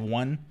Kombat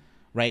 1,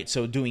 right?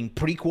 So doing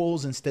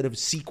prequels instead of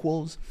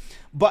sequels.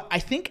 But I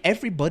think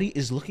everybody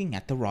is looking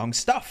at the wrong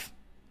stuff.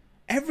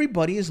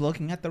 Everybody is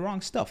looking at the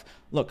wrong stuff.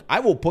 Look, I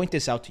will point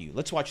this out to you.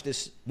 Let's watch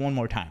this one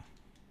more time.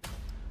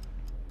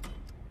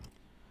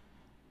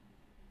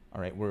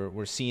 All right,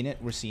 we're seeing it.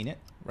 We're seeing it.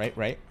 Right.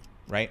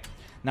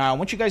 Now, I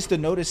want you guys to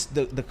notice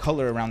the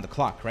color around the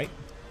clock, right?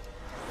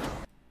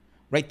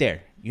 Right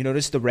there. You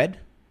notice the red?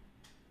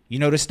 You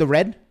notice the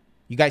red?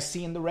 You guys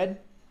seeing the red?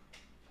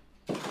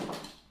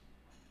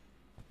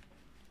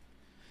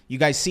 You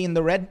guys seeing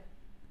the red?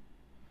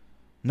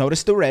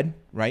 Notice the red,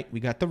 right? We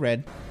got the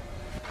red.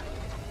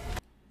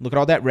 Look at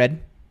all that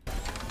red.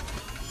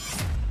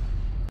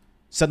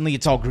 Suddenly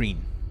it's all green.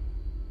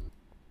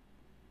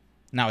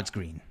 Now it's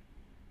green.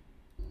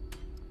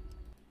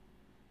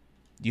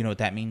 Do you know what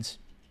that means?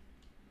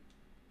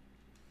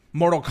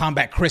 Mortal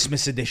Kombat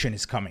Christmas Edition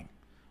is coming.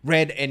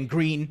 Red and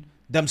green,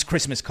 them's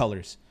Christmas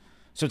colors.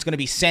 So it's going to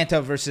be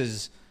Santa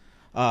versus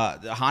the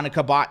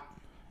Hanukkah bot.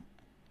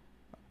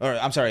 Or,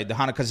 I'm sorry, the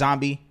Hanukkah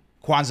zombie,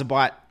 Kwanzaa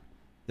bot.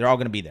 They're all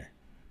going to be there.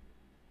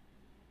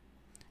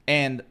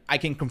 And I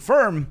can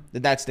confirm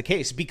that that's the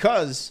case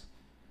because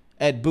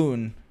Ed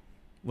Boon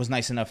was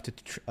nice enough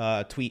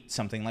to tweet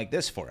something like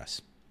this for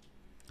us.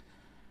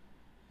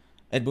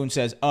 Ed Boon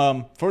says,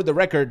 for the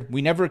record,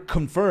 we never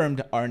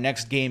confirmed our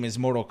next game is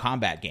Mortal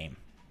Kombat game.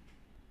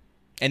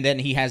 And then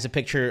he has a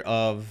picture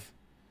of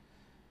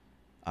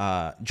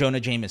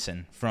Jonah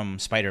Jameson from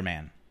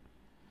Spider-Man,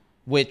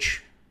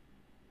 which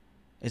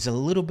is a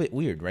little bit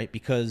weird, right?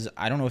 Because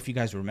I don't know if you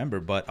guys remember,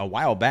 but a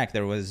while back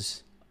there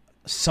was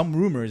some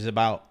rumors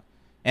about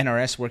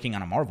NRS working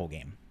on a Marvel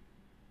game.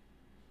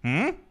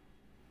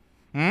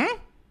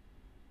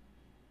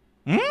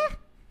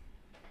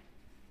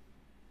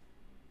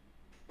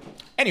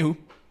 Anywho,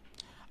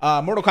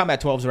 Mortal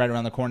Kombat 12 is right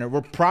around the corner.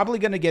 We're probably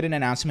going to get an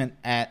announcement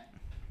at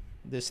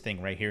this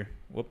thing right here.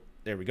 Whoop,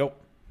 there we go.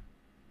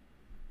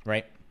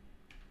 Right?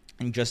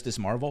 Injustice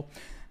Marvel.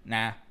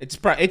 Nah, it's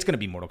going to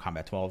be Mortal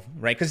Kombat 12,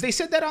 right? Because they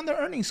said that on the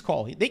earnings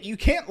call. You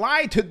can't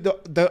lie to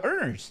the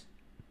earners.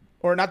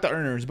 Or not the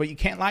earners, but you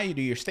can't lie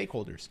to your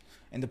stakeholders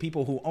and the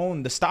people who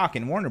own the stock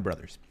in Warner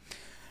Brothers.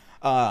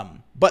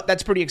 But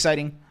that's pretty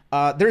exciting.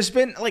 There's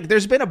been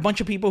a bunch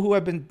of people who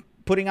have been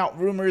putting out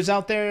rumors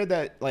out there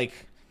that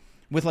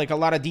with a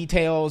lot of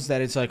details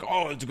that it's like,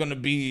 oh, it's going to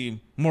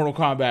be Mortal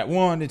Kombat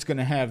 1. It's going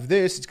to have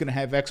this. It's going to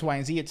have X, Y,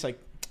 and Z. It's like,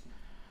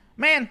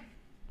 man,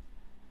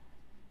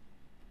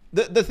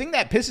 the thing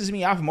that pisses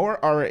me off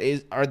more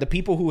are the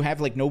people who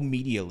have no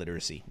media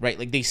literacy, right?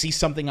 Like they see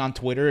something on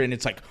Twitter and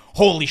it's like,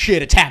 holy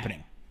shit, it's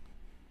happening.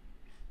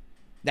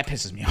 That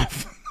pisses me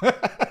off.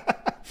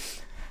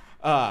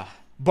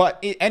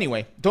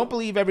 Anyway, don't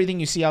believe everything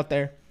you see out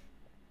there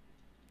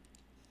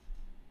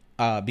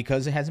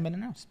because it hasn't been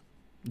announced.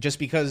 Just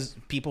because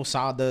people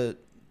saw the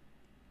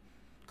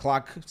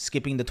clock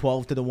skipping the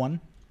 12 to the 1.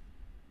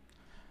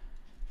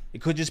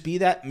 It could just be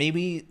that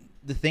maybe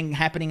the thing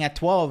happening at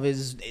 12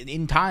 is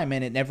in time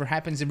and it never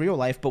happens in real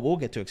life, but we'll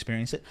get to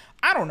experience it.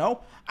 I don't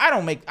know. I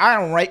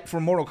don't write for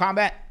Mortal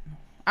Kombat.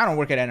 I don't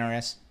work at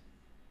NRS.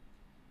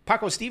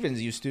 Paco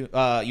Stevens used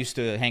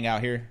to hang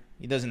out here.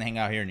 He doesn't hang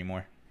out here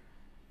anymore.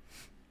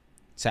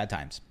 Sad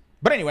times.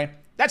 But anyway,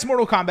 that's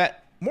Mortal Kombat.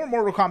 More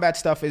Mortal Kombat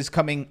stuff is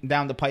coming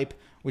down the pipe,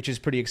 which is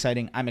pretty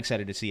exciting. I'm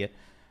excited to see it.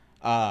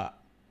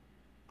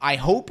 I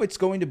hope it's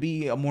going to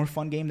be a more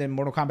fun game than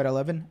Mortal Kombat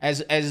 11.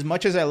 As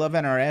much as I love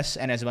NRS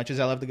and as much as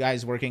I love the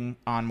guys working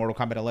on Mortal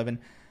Kombat 11,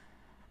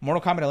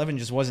 Mortal Kombat 11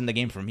 just wasn't the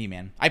game for me,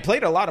 man. I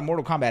played a lot of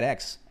Mortal Kombat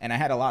X, and I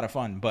had a lot of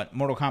fun, but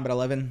Mortal Kombat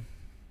 11,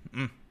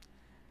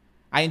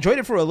 I enjoyed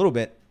it for a little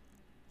bit,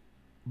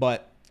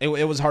 but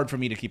it was hard for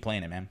me to keep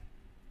playing it, man.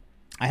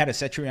 I had a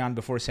Cetrion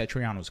before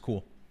Cetrion was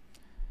cool.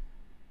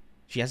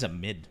 She has a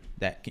mid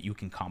that you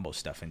can combo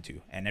stuff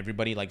into, and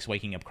everybody likes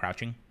waking up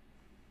crouching.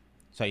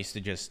 So I used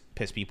to just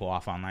piss people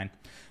off online.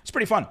 It's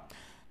pretty fun.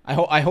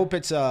 I hope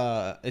it's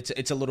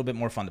a little bit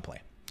more fun to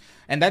play.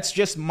 And that's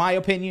just my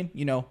opinion.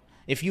 You know,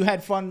 if you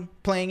had fun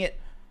playing it,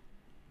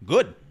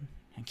 good.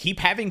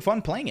 Keep having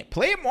fun playing it.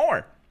 Play it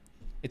more.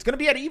 It's going to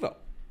be at EVO,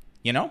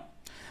 you know?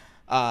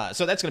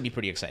 So that's going to be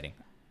pretty exciting.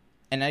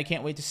 And I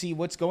can't wait to see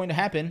what's going to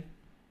happen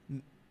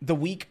the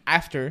week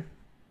after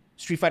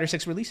Street Fighter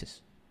 6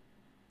 releases,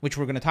 which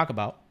we're going to talk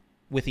about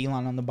with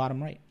Elon on the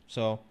bottom right.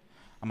 So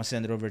I'm going to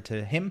send it over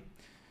to him.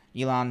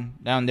 Elon,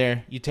 down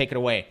there, you take it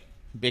away.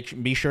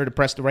 Be sure to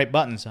press the right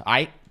buttons, all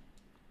right?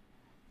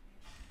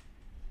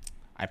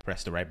 I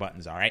pressed the right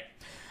buttons, all right?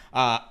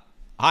 Hi,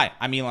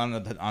 I'm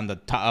Elon on the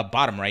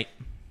bottom right.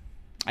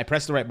 I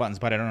pressed the right buttons,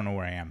 but I don't know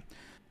where I am.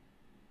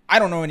 I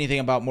don't know anything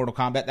about Mortal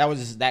Kombat. That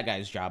was that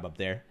guy's job up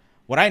there.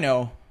 What I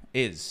know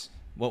is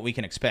what we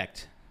can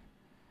expect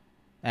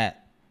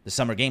at the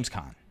Summer Games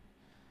Con,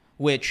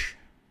 which,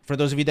 for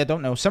those of you that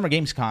don't know, Summer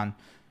Games Com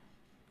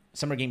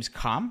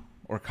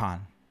or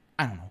Con?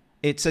 I don't know.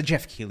 It's a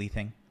Jeff Keighley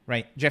thing,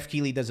 right? Jeff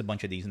Keighley does a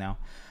bunch of these now.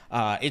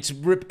 It's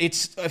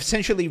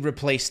essentially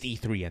replaced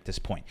E3 at this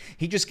point.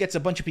 He just gets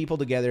a bunch of people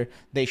together.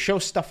 They show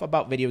stuff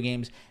about video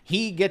games.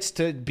 He gets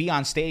to be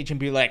on stage and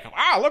be like,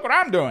 wow, look what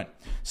I'm doing.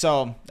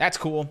 So that's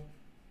cool.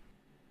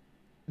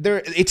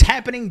 It's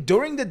happening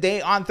during the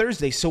day on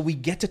Thursday, so we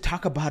get to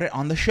talk about it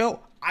on the show.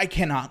 I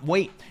cannot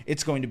wait.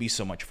 It's going to be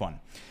so much fun.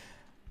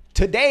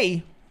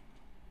 Today,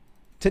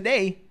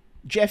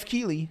 Jeff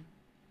Keighley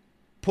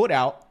put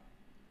out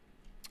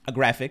a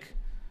graphic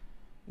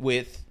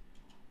with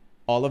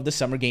all of the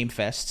Summer Game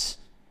Fest's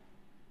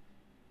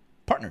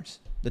partners,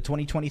 the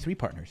 2023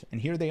 partners. And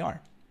here they are.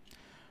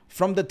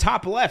 From the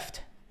top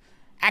left,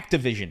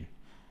 Activision,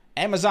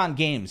 Amazon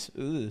Games,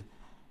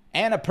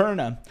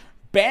 Annapurna,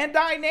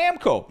 Bandai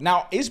Namco.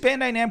 Now, is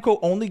Bandai Namco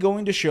only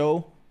going to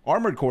show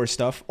Armored Core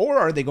stuff, or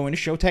are they going to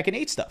show Tekken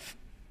 8 stuff?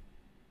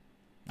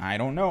 I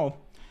don't know.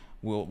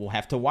 We'll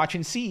have to watch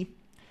and see.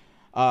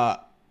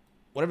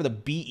 Whatever the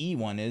BE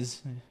one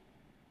is.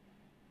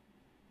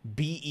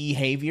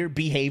 Behavior.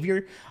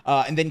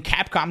 And then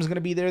Capcom's going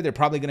to be there. They're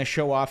probably going to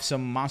show off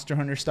some Monster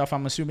Hunter stuff,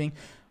 I'm assuming.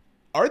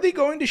 Are they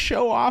going to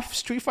show off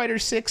Street Fighter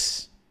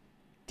 6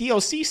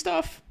 DLC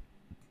stuff?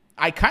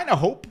 I kind of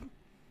hope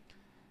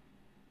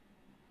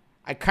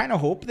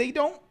they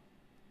don't,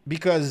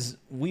 because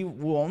we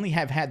will only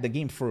have had the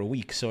game for a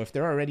week. So if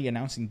they're already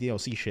announcing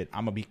DLC shit,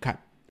 I'm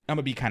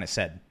gonna be kind of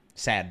sad.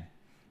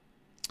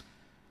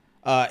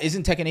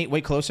 Isn't Tekken 8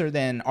 way closer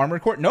than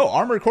Armored Core? No,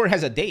 Armored Core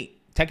has a date.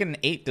 Tekken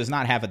 8 does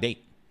not have a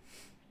date.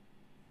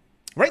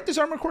 Right? Does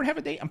Armored Core have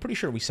a date? I'm pretty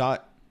sure we saw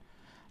it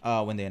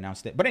when they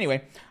announced it. But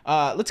anyway,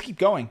 let's keep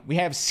going. We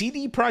have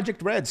CD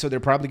Projekt Red, so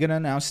they're probably going to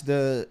announce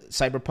the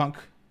Cyberpunk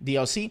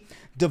DLC.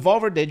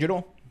 Devolver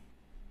Digital,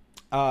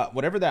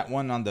 whatever that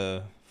one on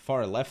the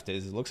far left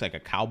is, it looks like a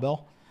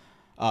cowbell.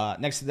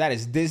 Next to that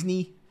is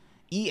Disney,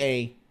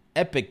 EA,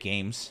 Epic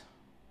Games,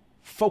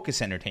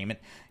 Focus Entertainment,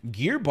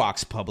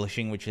 Gearbox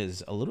Publishing, which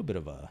is a little bit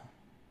of a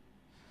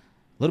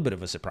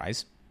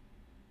surprise.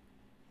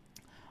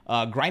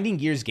 Grinding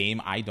Gears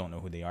game, I don't know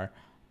who they are.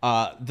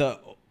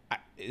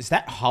 Is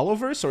that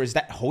Holoverse or is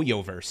that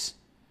Hoyoverse?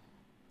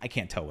 I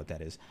can't tell what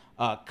that is.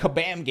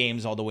 Kabam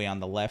Games all the way on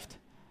the left.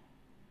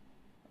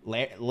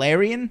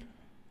 Larian,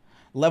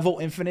 Level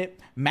Infinite,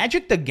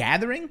 Magic the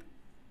Gathering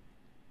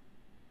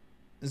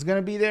is going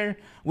to be there,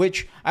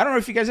 which I don't know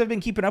if you guys have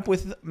been keeping up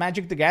with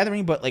Magic the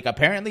Gathering, but like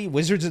apparently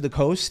Wizards of the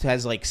Coast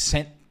has like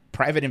sent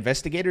private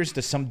investigators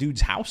to some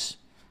dude's house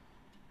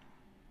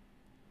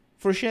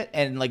for shit,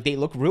 and like they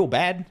look real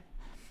bad.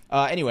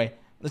 Anyway,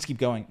 let's keep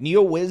going.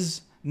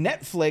 NeoWiz,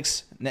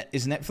 Netflix.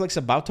 Is Netflix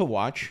about to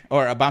launch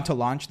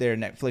their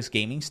Netflix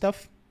gaming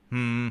stuff?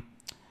 Nexon.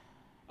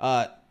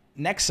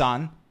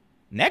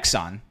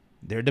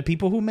 They're the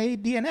people who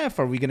made DNF.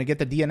 Are we going to get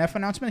the DNF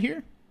announcement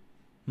here?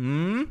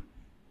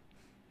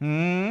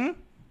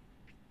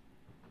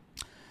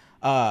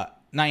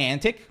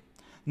 Niantic,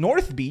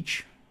 North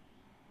Beach,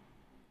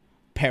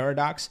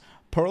 Paradox,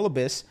 Pearl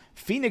Abyss,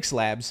 Phoenix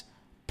Labs,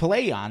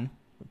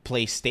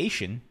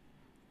 PlayStation,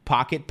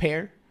 Pocket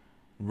Pair,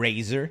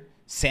 Razer,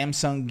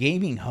 Samsung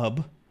Gaming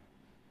Hub,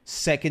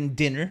 Second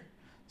Dinner,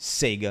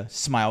 Sega,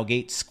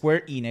 Smilegate,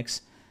 Square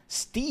Enix,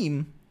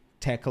 Steam,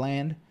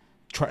 Techland,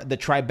 the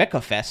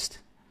Tribeca Fest,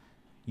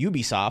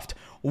 Ubisoft,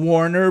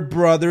 Warner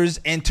Brothers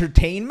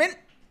Entertainment.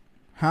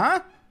 Huh?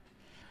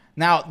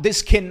 Now,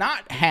 this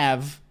cannot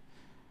have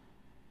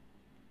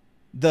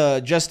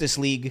the Justice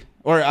League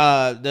or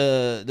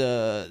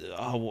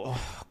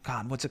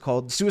what's it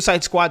called?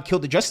 Suicide Squad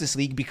Killed the Justice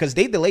League, because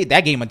they delayed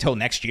that game until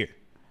next year.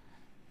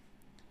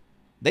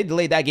 They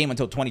delayed that game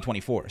until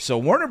 2024. So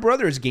Warner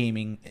Brothers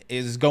Gaming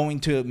is going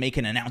to make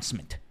an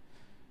announcement.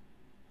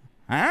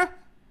 Huh?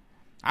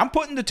 I'm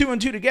putting the 2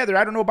 and 2 together.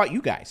 I don't know about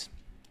you guys.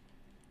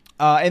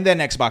 And then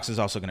Xbox is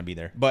also going to be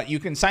there. But you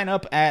can sign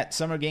up at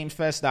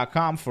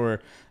summergamesfest.com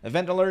for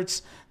event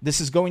alerts.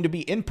 This is going to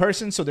be in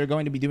person, so they're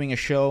going to be doing a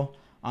show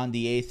on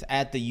the 8th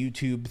at the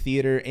YouTube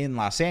Theater in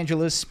Los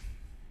Angeles.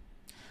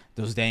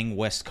 Those dang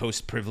West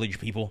Coast privileged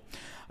people.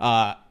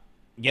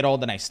 Get all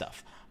the nice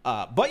stuff.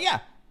 But yeah,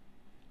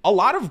 a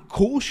lot of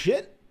cool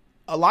shit.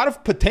 A lot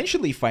of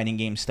potentially fighting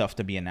game stuff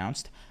to be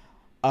announced.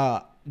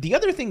 The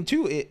other thing,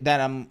 too,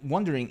 that I'm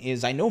wondering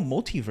is, I know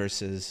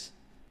Multiverses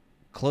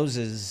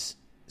closes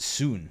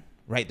soon,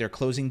 right? They're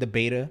closing the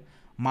beta.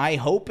 My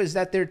hope is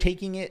that they're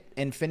taking it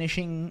and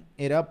finishing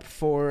it up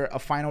for a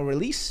final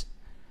release.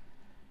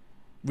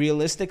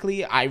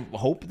 Realistically, I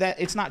hope that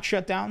it's not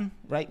shut down,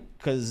 right?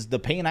 Because the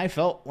pain I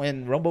felt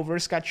when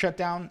Roboverse got shut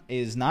down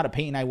is not a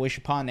pain I wish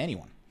upon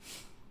anyone.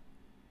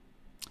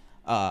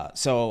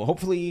 So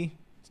hopefully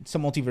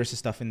some Multiverses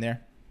stuff in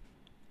there.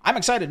 I'm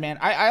excited, man.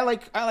 I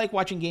like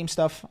watching game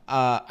stuff.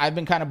 I've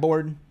been kind of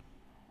bored.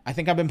 I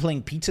think I've been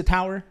playing Pizza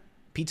Tower.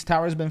 Pizza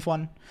Tower has been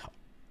fun.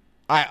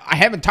 I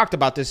haven't talked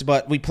about this,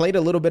 but we played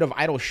a little bit of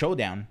Idle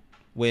Showdown,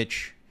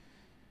 which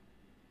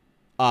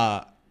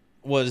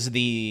was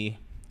the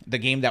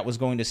game that was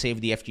going to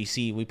save the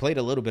FGC. We played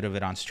a little bit of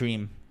it on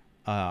stream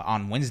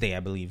on Wednesday, I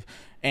believe.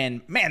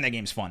 And man, that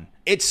game's fun.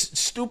 It's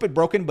stupid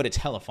broken, but it's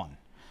hella fun.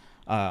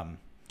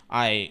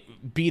 I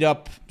beat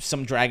up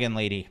some dragon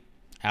lady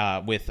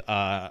with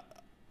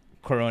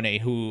Corone,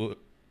 who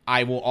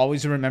I will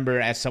always remember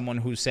as someone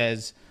who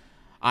says,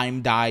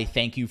 "I'm die,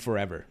 thank you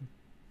forever."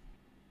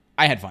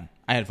 I had fun.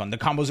 The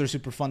combos are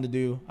super fun to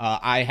do.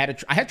 I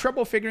had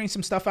trouble figuring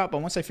some stuff out,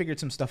 but once I figured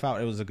some stuff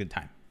out, it was a good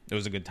time. It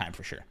was a good time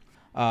for sure.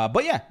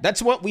 But yeah,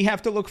 that's what we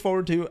have to look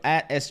forward to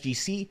at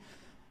SGC.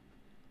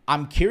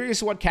 I'm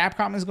curious what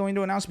Capcom is going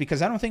to announce,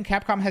 because I don't think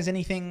Capcom has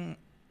anything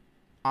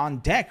on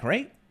deck,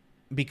 right?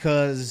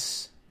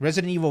 Because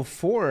Resident Evil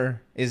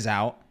 4 is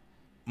out.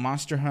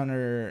 Monster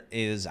Hunter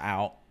is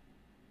out.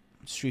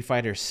 Street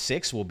Fighter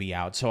 6 will be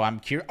out, so I'm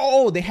curious.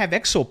 Oh, they have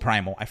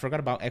Exoprimal. I forgot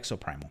about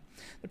Exoprimal.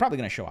 They're probably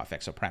going to show off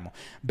Exoprimal.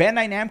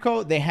 Bandai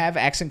Namco, they have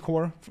Accent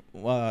Core.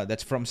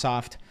 That's from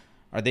Soft.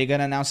 Are they going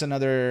to announce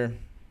another,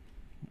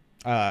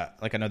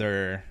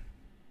 another,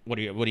 what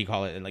do you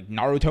call it, like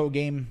Naruto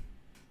game?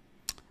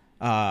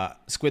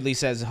 Squidly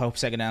says, hope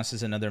Sega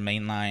announces another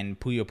mainline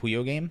Puyo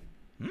Puyo game.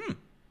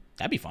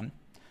 That'd be fun.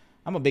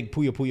 I'm a big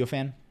Puyo Puyo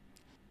fan.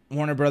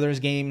 Warner Brothers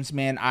games,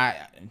 man,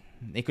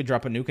 they could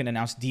drop a nuke and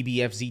announce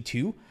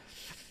DBFZ2.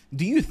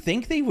 Do you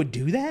think they would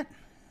do that?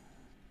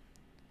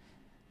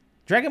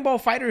 Dragon Ball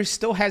FighterZ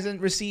still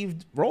hasn't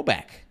received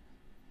rollback.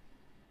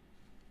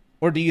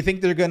 Or do you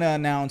think they're going to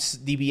announce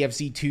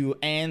DBFZ2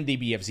 and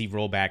DBFZ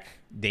rollback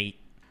date?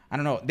 I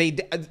don't know.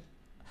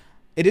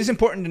 It is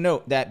important to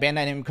note that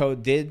Bandai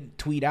Namco did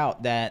tweet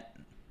out that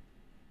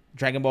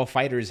Dragon Ball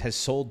FighterZ has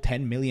sold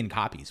 10 million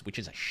copies, which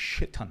is a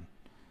shit ton.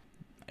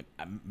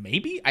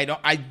 Maybe? I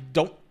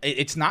don't.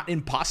 It's not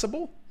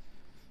impossible.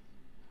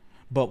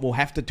 But we'll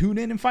have to tune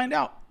in and find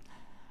out.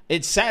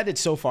 It's sad it's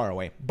so far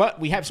away. But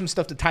we have some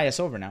stuff to tie us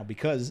over now,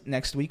 because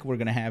next week we're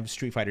going to have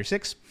Street Fighter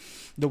 6.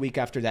 The week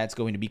after that's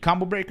going to be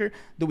Combo Breaker.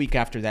 The week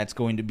after that's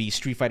going to be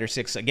Street Fighter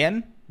 6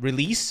 again,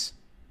 release,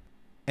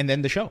 and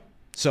then the show.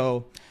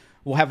 So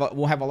we'll have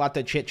a lot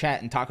to chit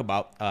chat and talk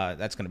about.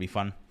 That's going to be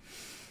fun.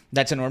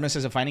 That's enormous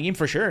as a fighting game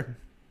for sure.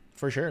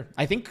 For sure.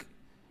 I think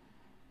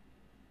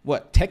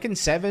Tekken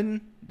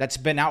 7, that's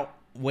been out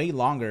way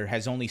longer,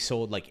 has only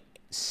sold like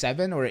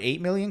 7 or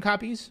 8 million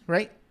copies,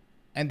 right?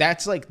 And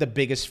that's like the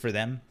biggest for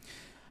them.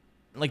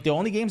 Like the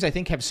only games I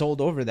think have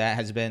sold over that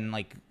has been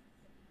like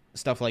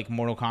stuff like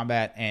Mortal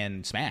Kombat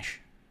and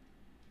Smash.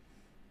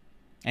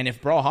 And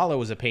if Brawlhalla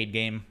was a paid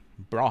game,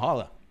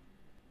 Brawlhalla.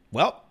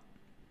 Well,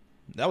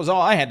 that was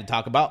all I had to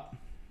talk about.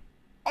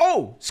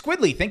 Oh,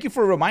 Squidly, thank you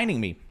for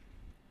reminding me.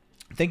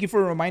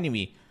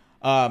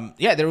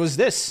 Yeah, there was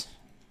this.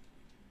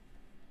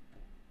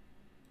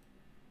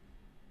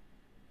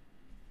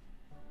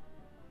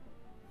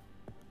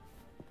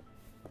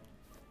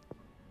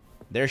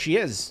 There she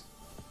is.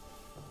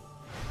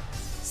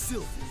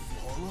 Sylvie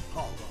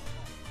Apollo.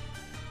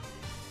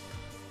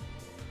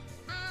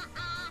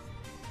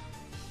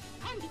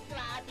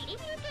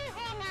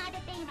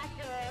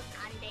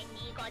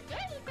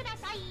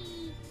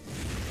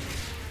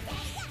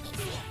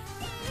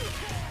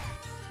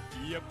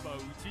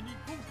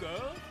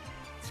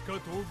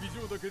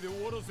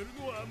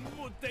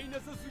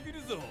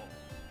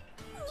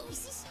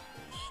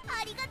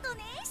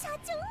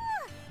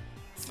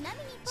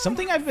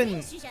 Something I've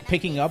been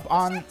picking up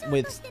on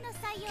with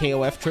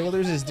KOF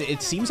trailers is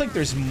it seems like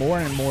there's more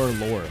and more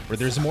lore, or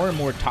there's more and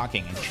more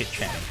talking and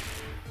chit-chatting.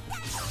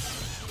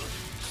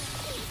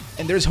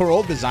 And there's her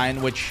old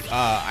design, which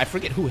I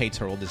forget who hates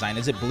her old design.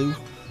 Is it Blue?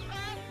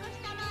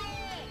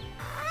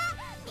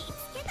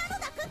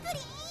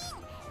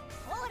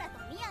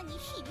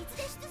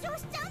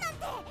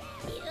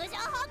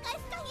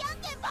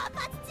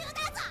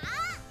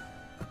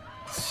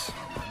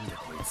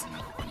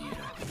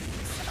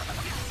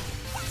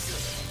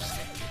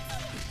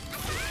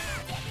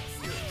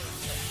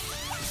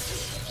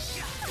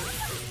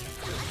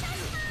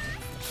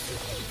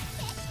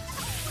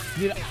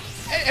 You know,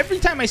 every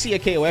time I see a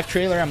KOF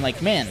trailer, I'm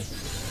like, man,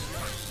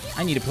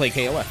 I need to play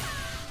KOF.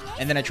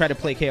 And then I try to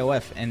play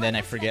KOF, and then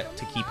I forget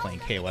to keep playing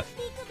KOF.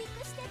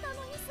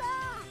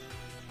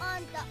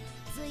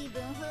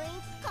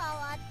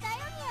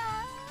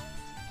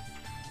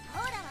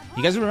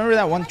 You guys remember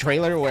that one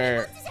trailer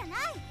where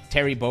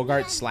Terry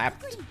Bogard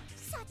slapped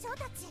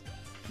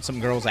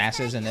some girls'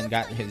 asses and then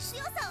got his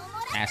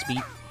ass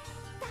beat?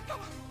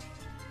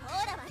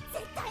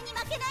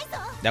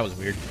 That was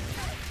weird.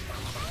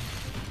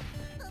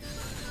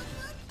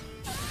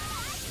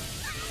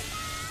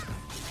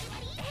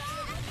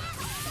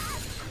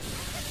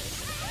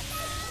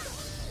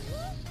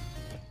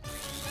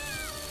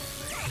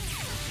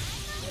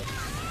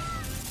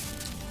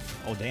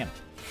 Oh, damn.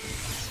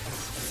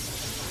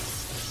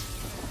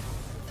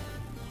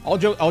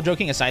 All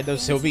joking aside, though,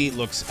 Sylvie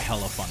looks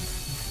hella fun.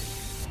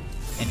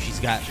 And she's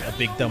got a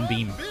big dumb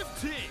beam.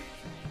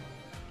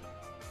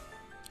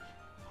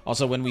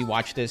 Also, when we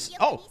watch this...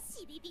 Oh!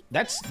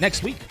 That's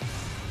next week.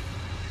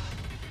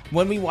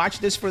 When we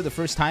watched this for the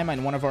first time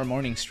on one of our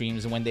morning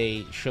streams, when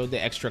they showed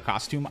the extra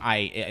costume,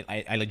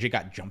 I legit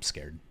got jump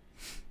scared.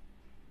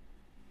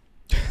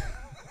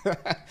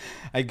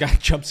 I got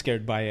jump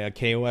scared by a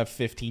KOF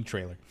 15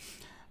 trailer.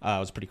 It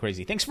was pretty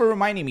crazy. Thanks for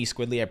reminding me,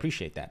 Squidly. I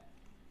appreciate that.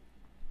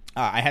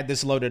 I had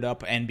this loaded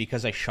up, and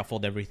because I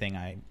shuffled everything,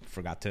 I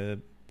forgot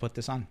to put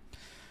this on.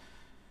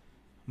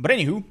 But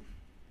anywho,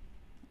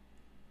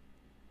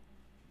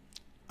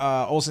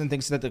 Olsen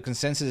thinks that the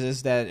consensus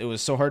is that it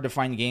was so hard to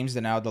find games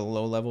that now the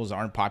low levels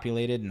aren't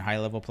populated, and high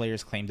level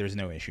players claim there's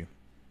no issue.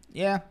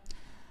 Yeah.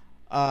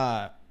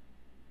 I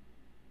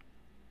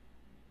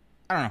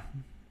don't know.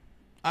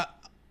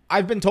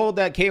 I've been told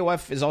that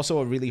KOF is also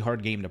a really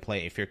hard game to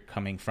play if you're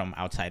coming from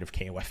outside of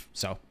KOF.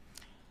 So,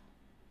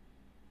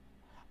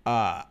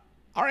 all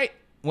right.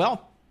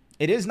 Well,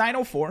 it is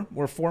 9:04.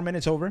 We're 4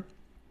 minutes over.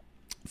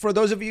 For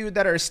those of you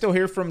that are still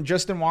here from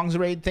Justin Wong's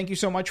raid, thank you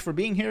so much for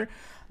being here.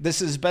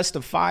 This is Best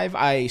of 5.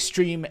 I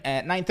stream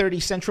at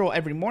 9:30 Central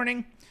every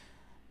morning.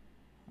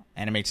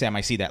 Animate Sam,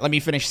 I see that. Let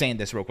me finish saying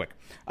this real quick.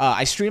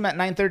 I stream at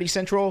 9:30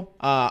 Central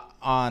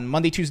on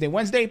Monday, Tuesday,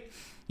 Wednesday.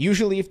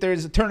 Usually if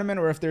there's a tournament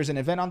or if there's an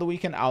event on the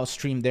weekend, I'll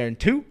stream there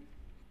too.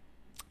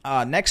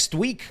 Next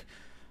week,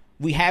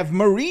 we have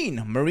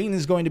Marine. Marine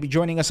is going to be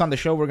joining us on the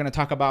show. We're going to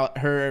talk about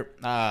her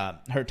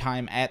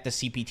time at the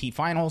CPT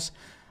finals,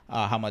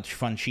 how much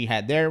fun she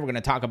had there. We're going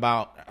to talk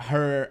about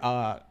her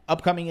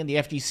upcoming in the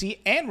FGC,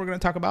 and we're going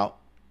to talk about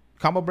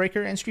Combo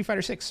Breaker and Street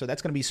Fighter 6. So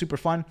that's going to be super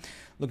fun.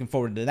 Looking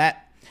forward to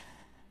that.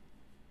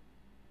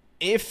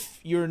 If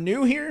you're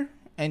new here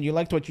and you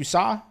liked what you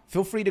saw,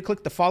 feel free to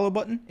click the follow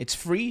button. It's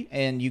free,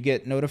 and you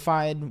get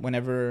notified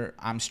whenever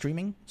I'm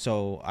streaming.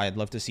 So I'd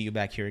love to see you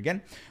back here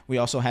again. We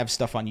also have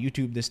stuff on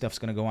YouTube. This stuff's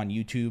going to go on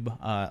YouTube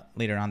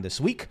later on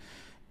this week.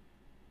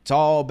 It's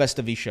all Best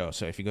of V Show.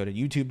 So if you go to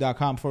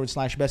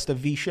youtube.com/Best of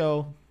V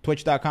Show,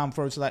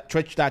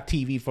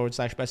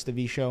 twitch.tv/Best of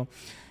V Show.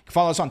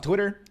 Follow us on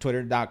Twitter,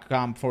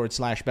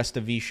 twitter.com/Best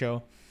of V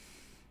Show.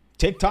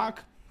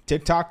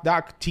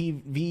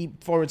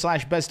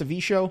 TikTok.tv/Best of V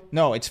Show.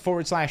 No, it's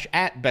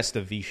 /@Best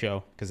of V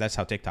Show, because that's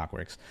how TikTok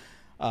works.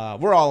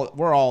 We're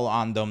all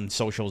on them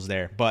socials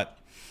there, but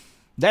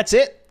that's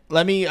it.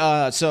 Let me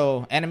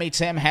so Animate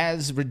Sam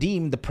has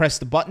redeemed the press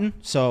the button.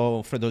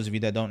 So for those of you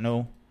that don't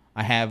know,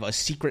 I have a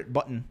secret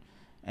button,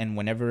 and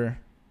whenever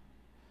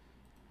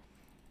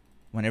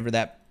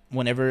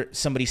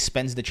somebody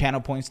spends the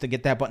channel points to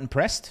get that button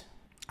pressed,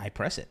 I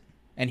press it.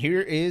 And here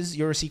is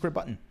your secret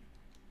button.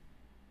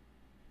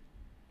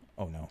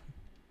 Oh, no.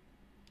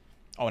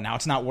 Oh, now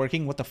it's not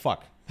working? What the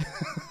fuck?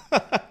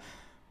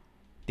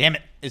 Damn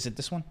it. Is it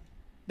this one?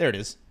 There it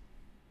is.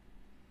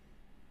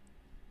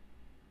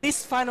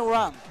 This final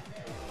round,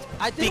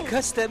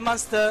 because the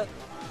monster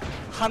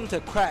hunter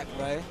crack,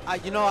 right?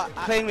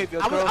 Playing with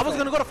your girlfriend. I was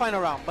going to go to final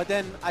round, but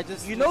then I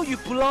just... You know you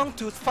belong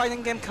to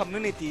fighting game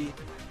community,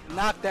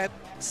 not that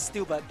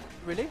stupid.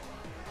 Really?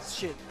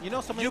 Shit.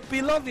 Someone... You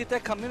belong with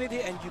that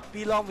community, and you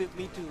belong with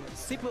me too.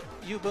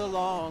 You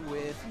belong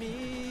with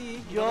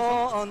me. You're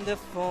on the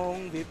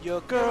phone with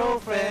your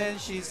girlfriend,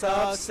 she's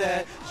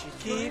upset. She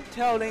keep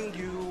telling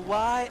you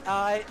why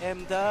I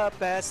am the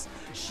best.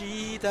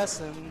 She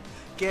doesn't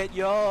get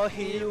your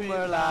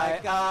humor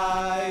like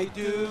I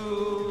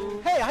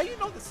do. Hey, how you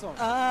know this song?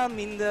 I'm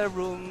in the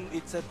room,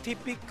 it's a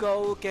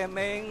typical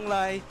gaming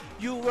life.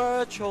 You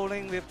were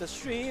trolling with the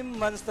stream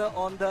monster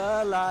on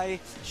the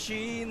line.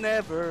 She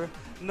never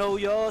know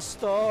your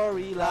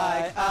story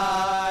like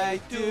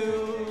I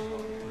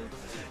do.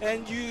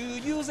 And you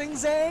using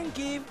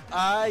Zangief,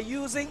 I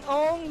using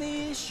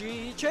only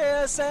she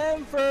chairs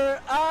and fur.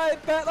 I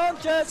bet on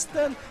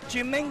Justin,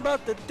 dreaming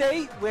about the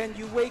date when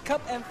you wake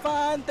up and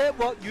find that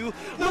what you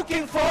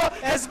looking for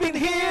has been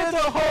here the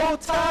whole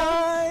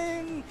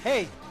time.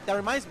 Hey, that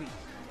reminds me.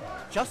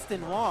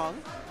 Justin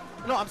Wong.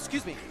 No,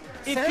 excuse me.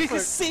 If you could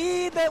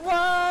see that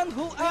one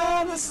who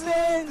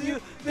understands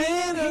you,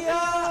 been here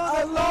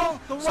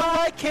along,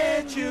 why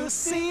can't you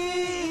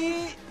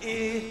see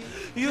it?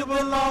 You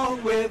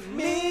belong with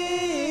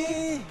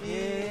me.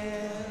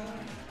 Yeah.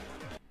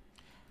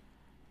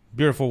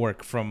 Beautiful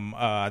work from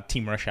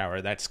Team Rush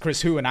Hour. That's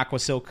Chris Hu and Aqua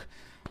Silk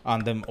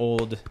on them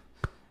old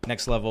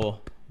next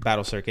level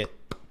battle circuit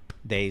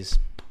days.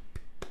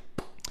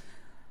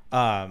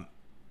 Also,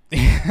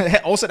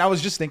 I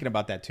was just thinking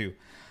about that too.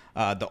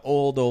 The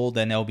old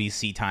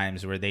NLBC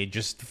times where they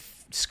just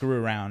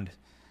screw around,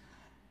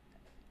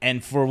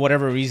 and for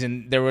whatever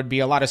reason there would be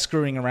a lot of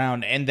screwing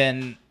around, and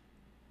then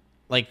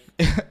like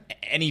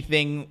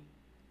anything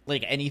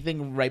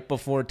right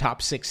before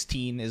top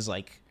 16 is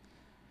like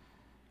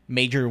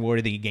major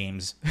worthy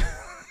games.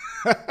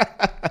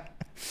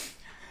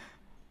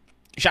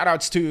 Shout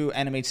outs to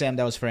Animate Sam.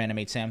 That was for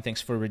Animate Sam.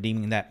 Thanks for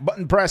redeeming that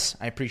button press.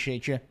 I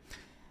appreciate you.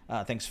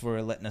 Thanks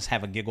for letting us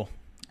have a giggle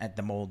at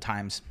the old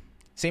times.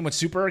 Same with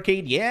Super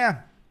Arcade.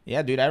 Yeah,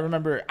 dude. I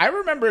remember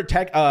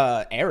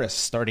Eris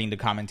starting to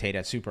commentate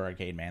at Super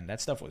Arcade, man.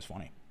 That stuff was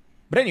funny.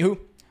 But anywho,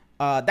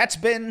 that's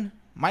been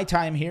my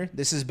time here.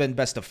 This has been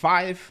Best of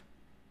 5.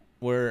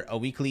 We're a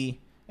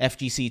weekly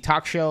FGC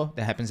talk show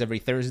that happens every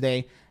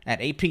Thursday at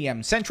 8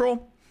 p.m.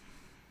 Central.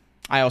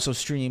 I also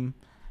stream.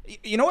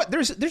 You know what?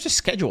 There's a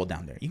schedule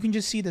down there. You can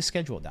just see the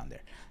schedule down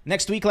there.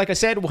 Next week, like I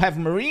said, we'll have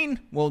Marine.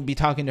 We'll be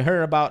talking to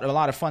her about a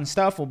lot of fun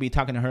stuff. We'll be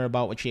talking to her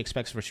about what she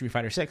expects for Street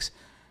Fighter 6.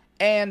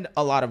 And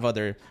a lot of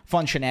other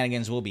fun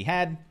shenanigans will be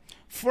had.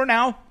 For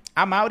now,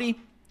 I'm outie.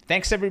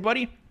 Thanks,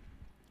 everybody.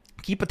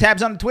 Keep a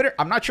tabs on the Twitter.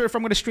 I'm not sure if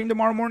I'm going to stream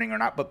tomorrow morning or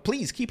not, but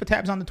please keep a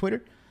tabs on the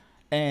Twitter.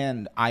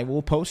 And I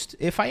will post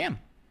if I am.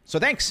 So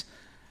thanks.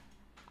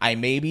 I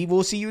maybe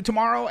will see you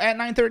tomorrow at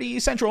 9:30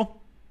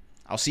 Central.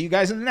 I'll see you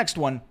guys in the next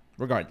one,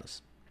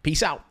 regardless.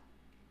 Peace out.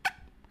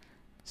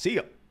 See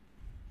ya.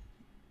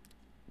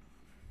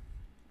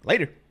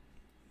 Later.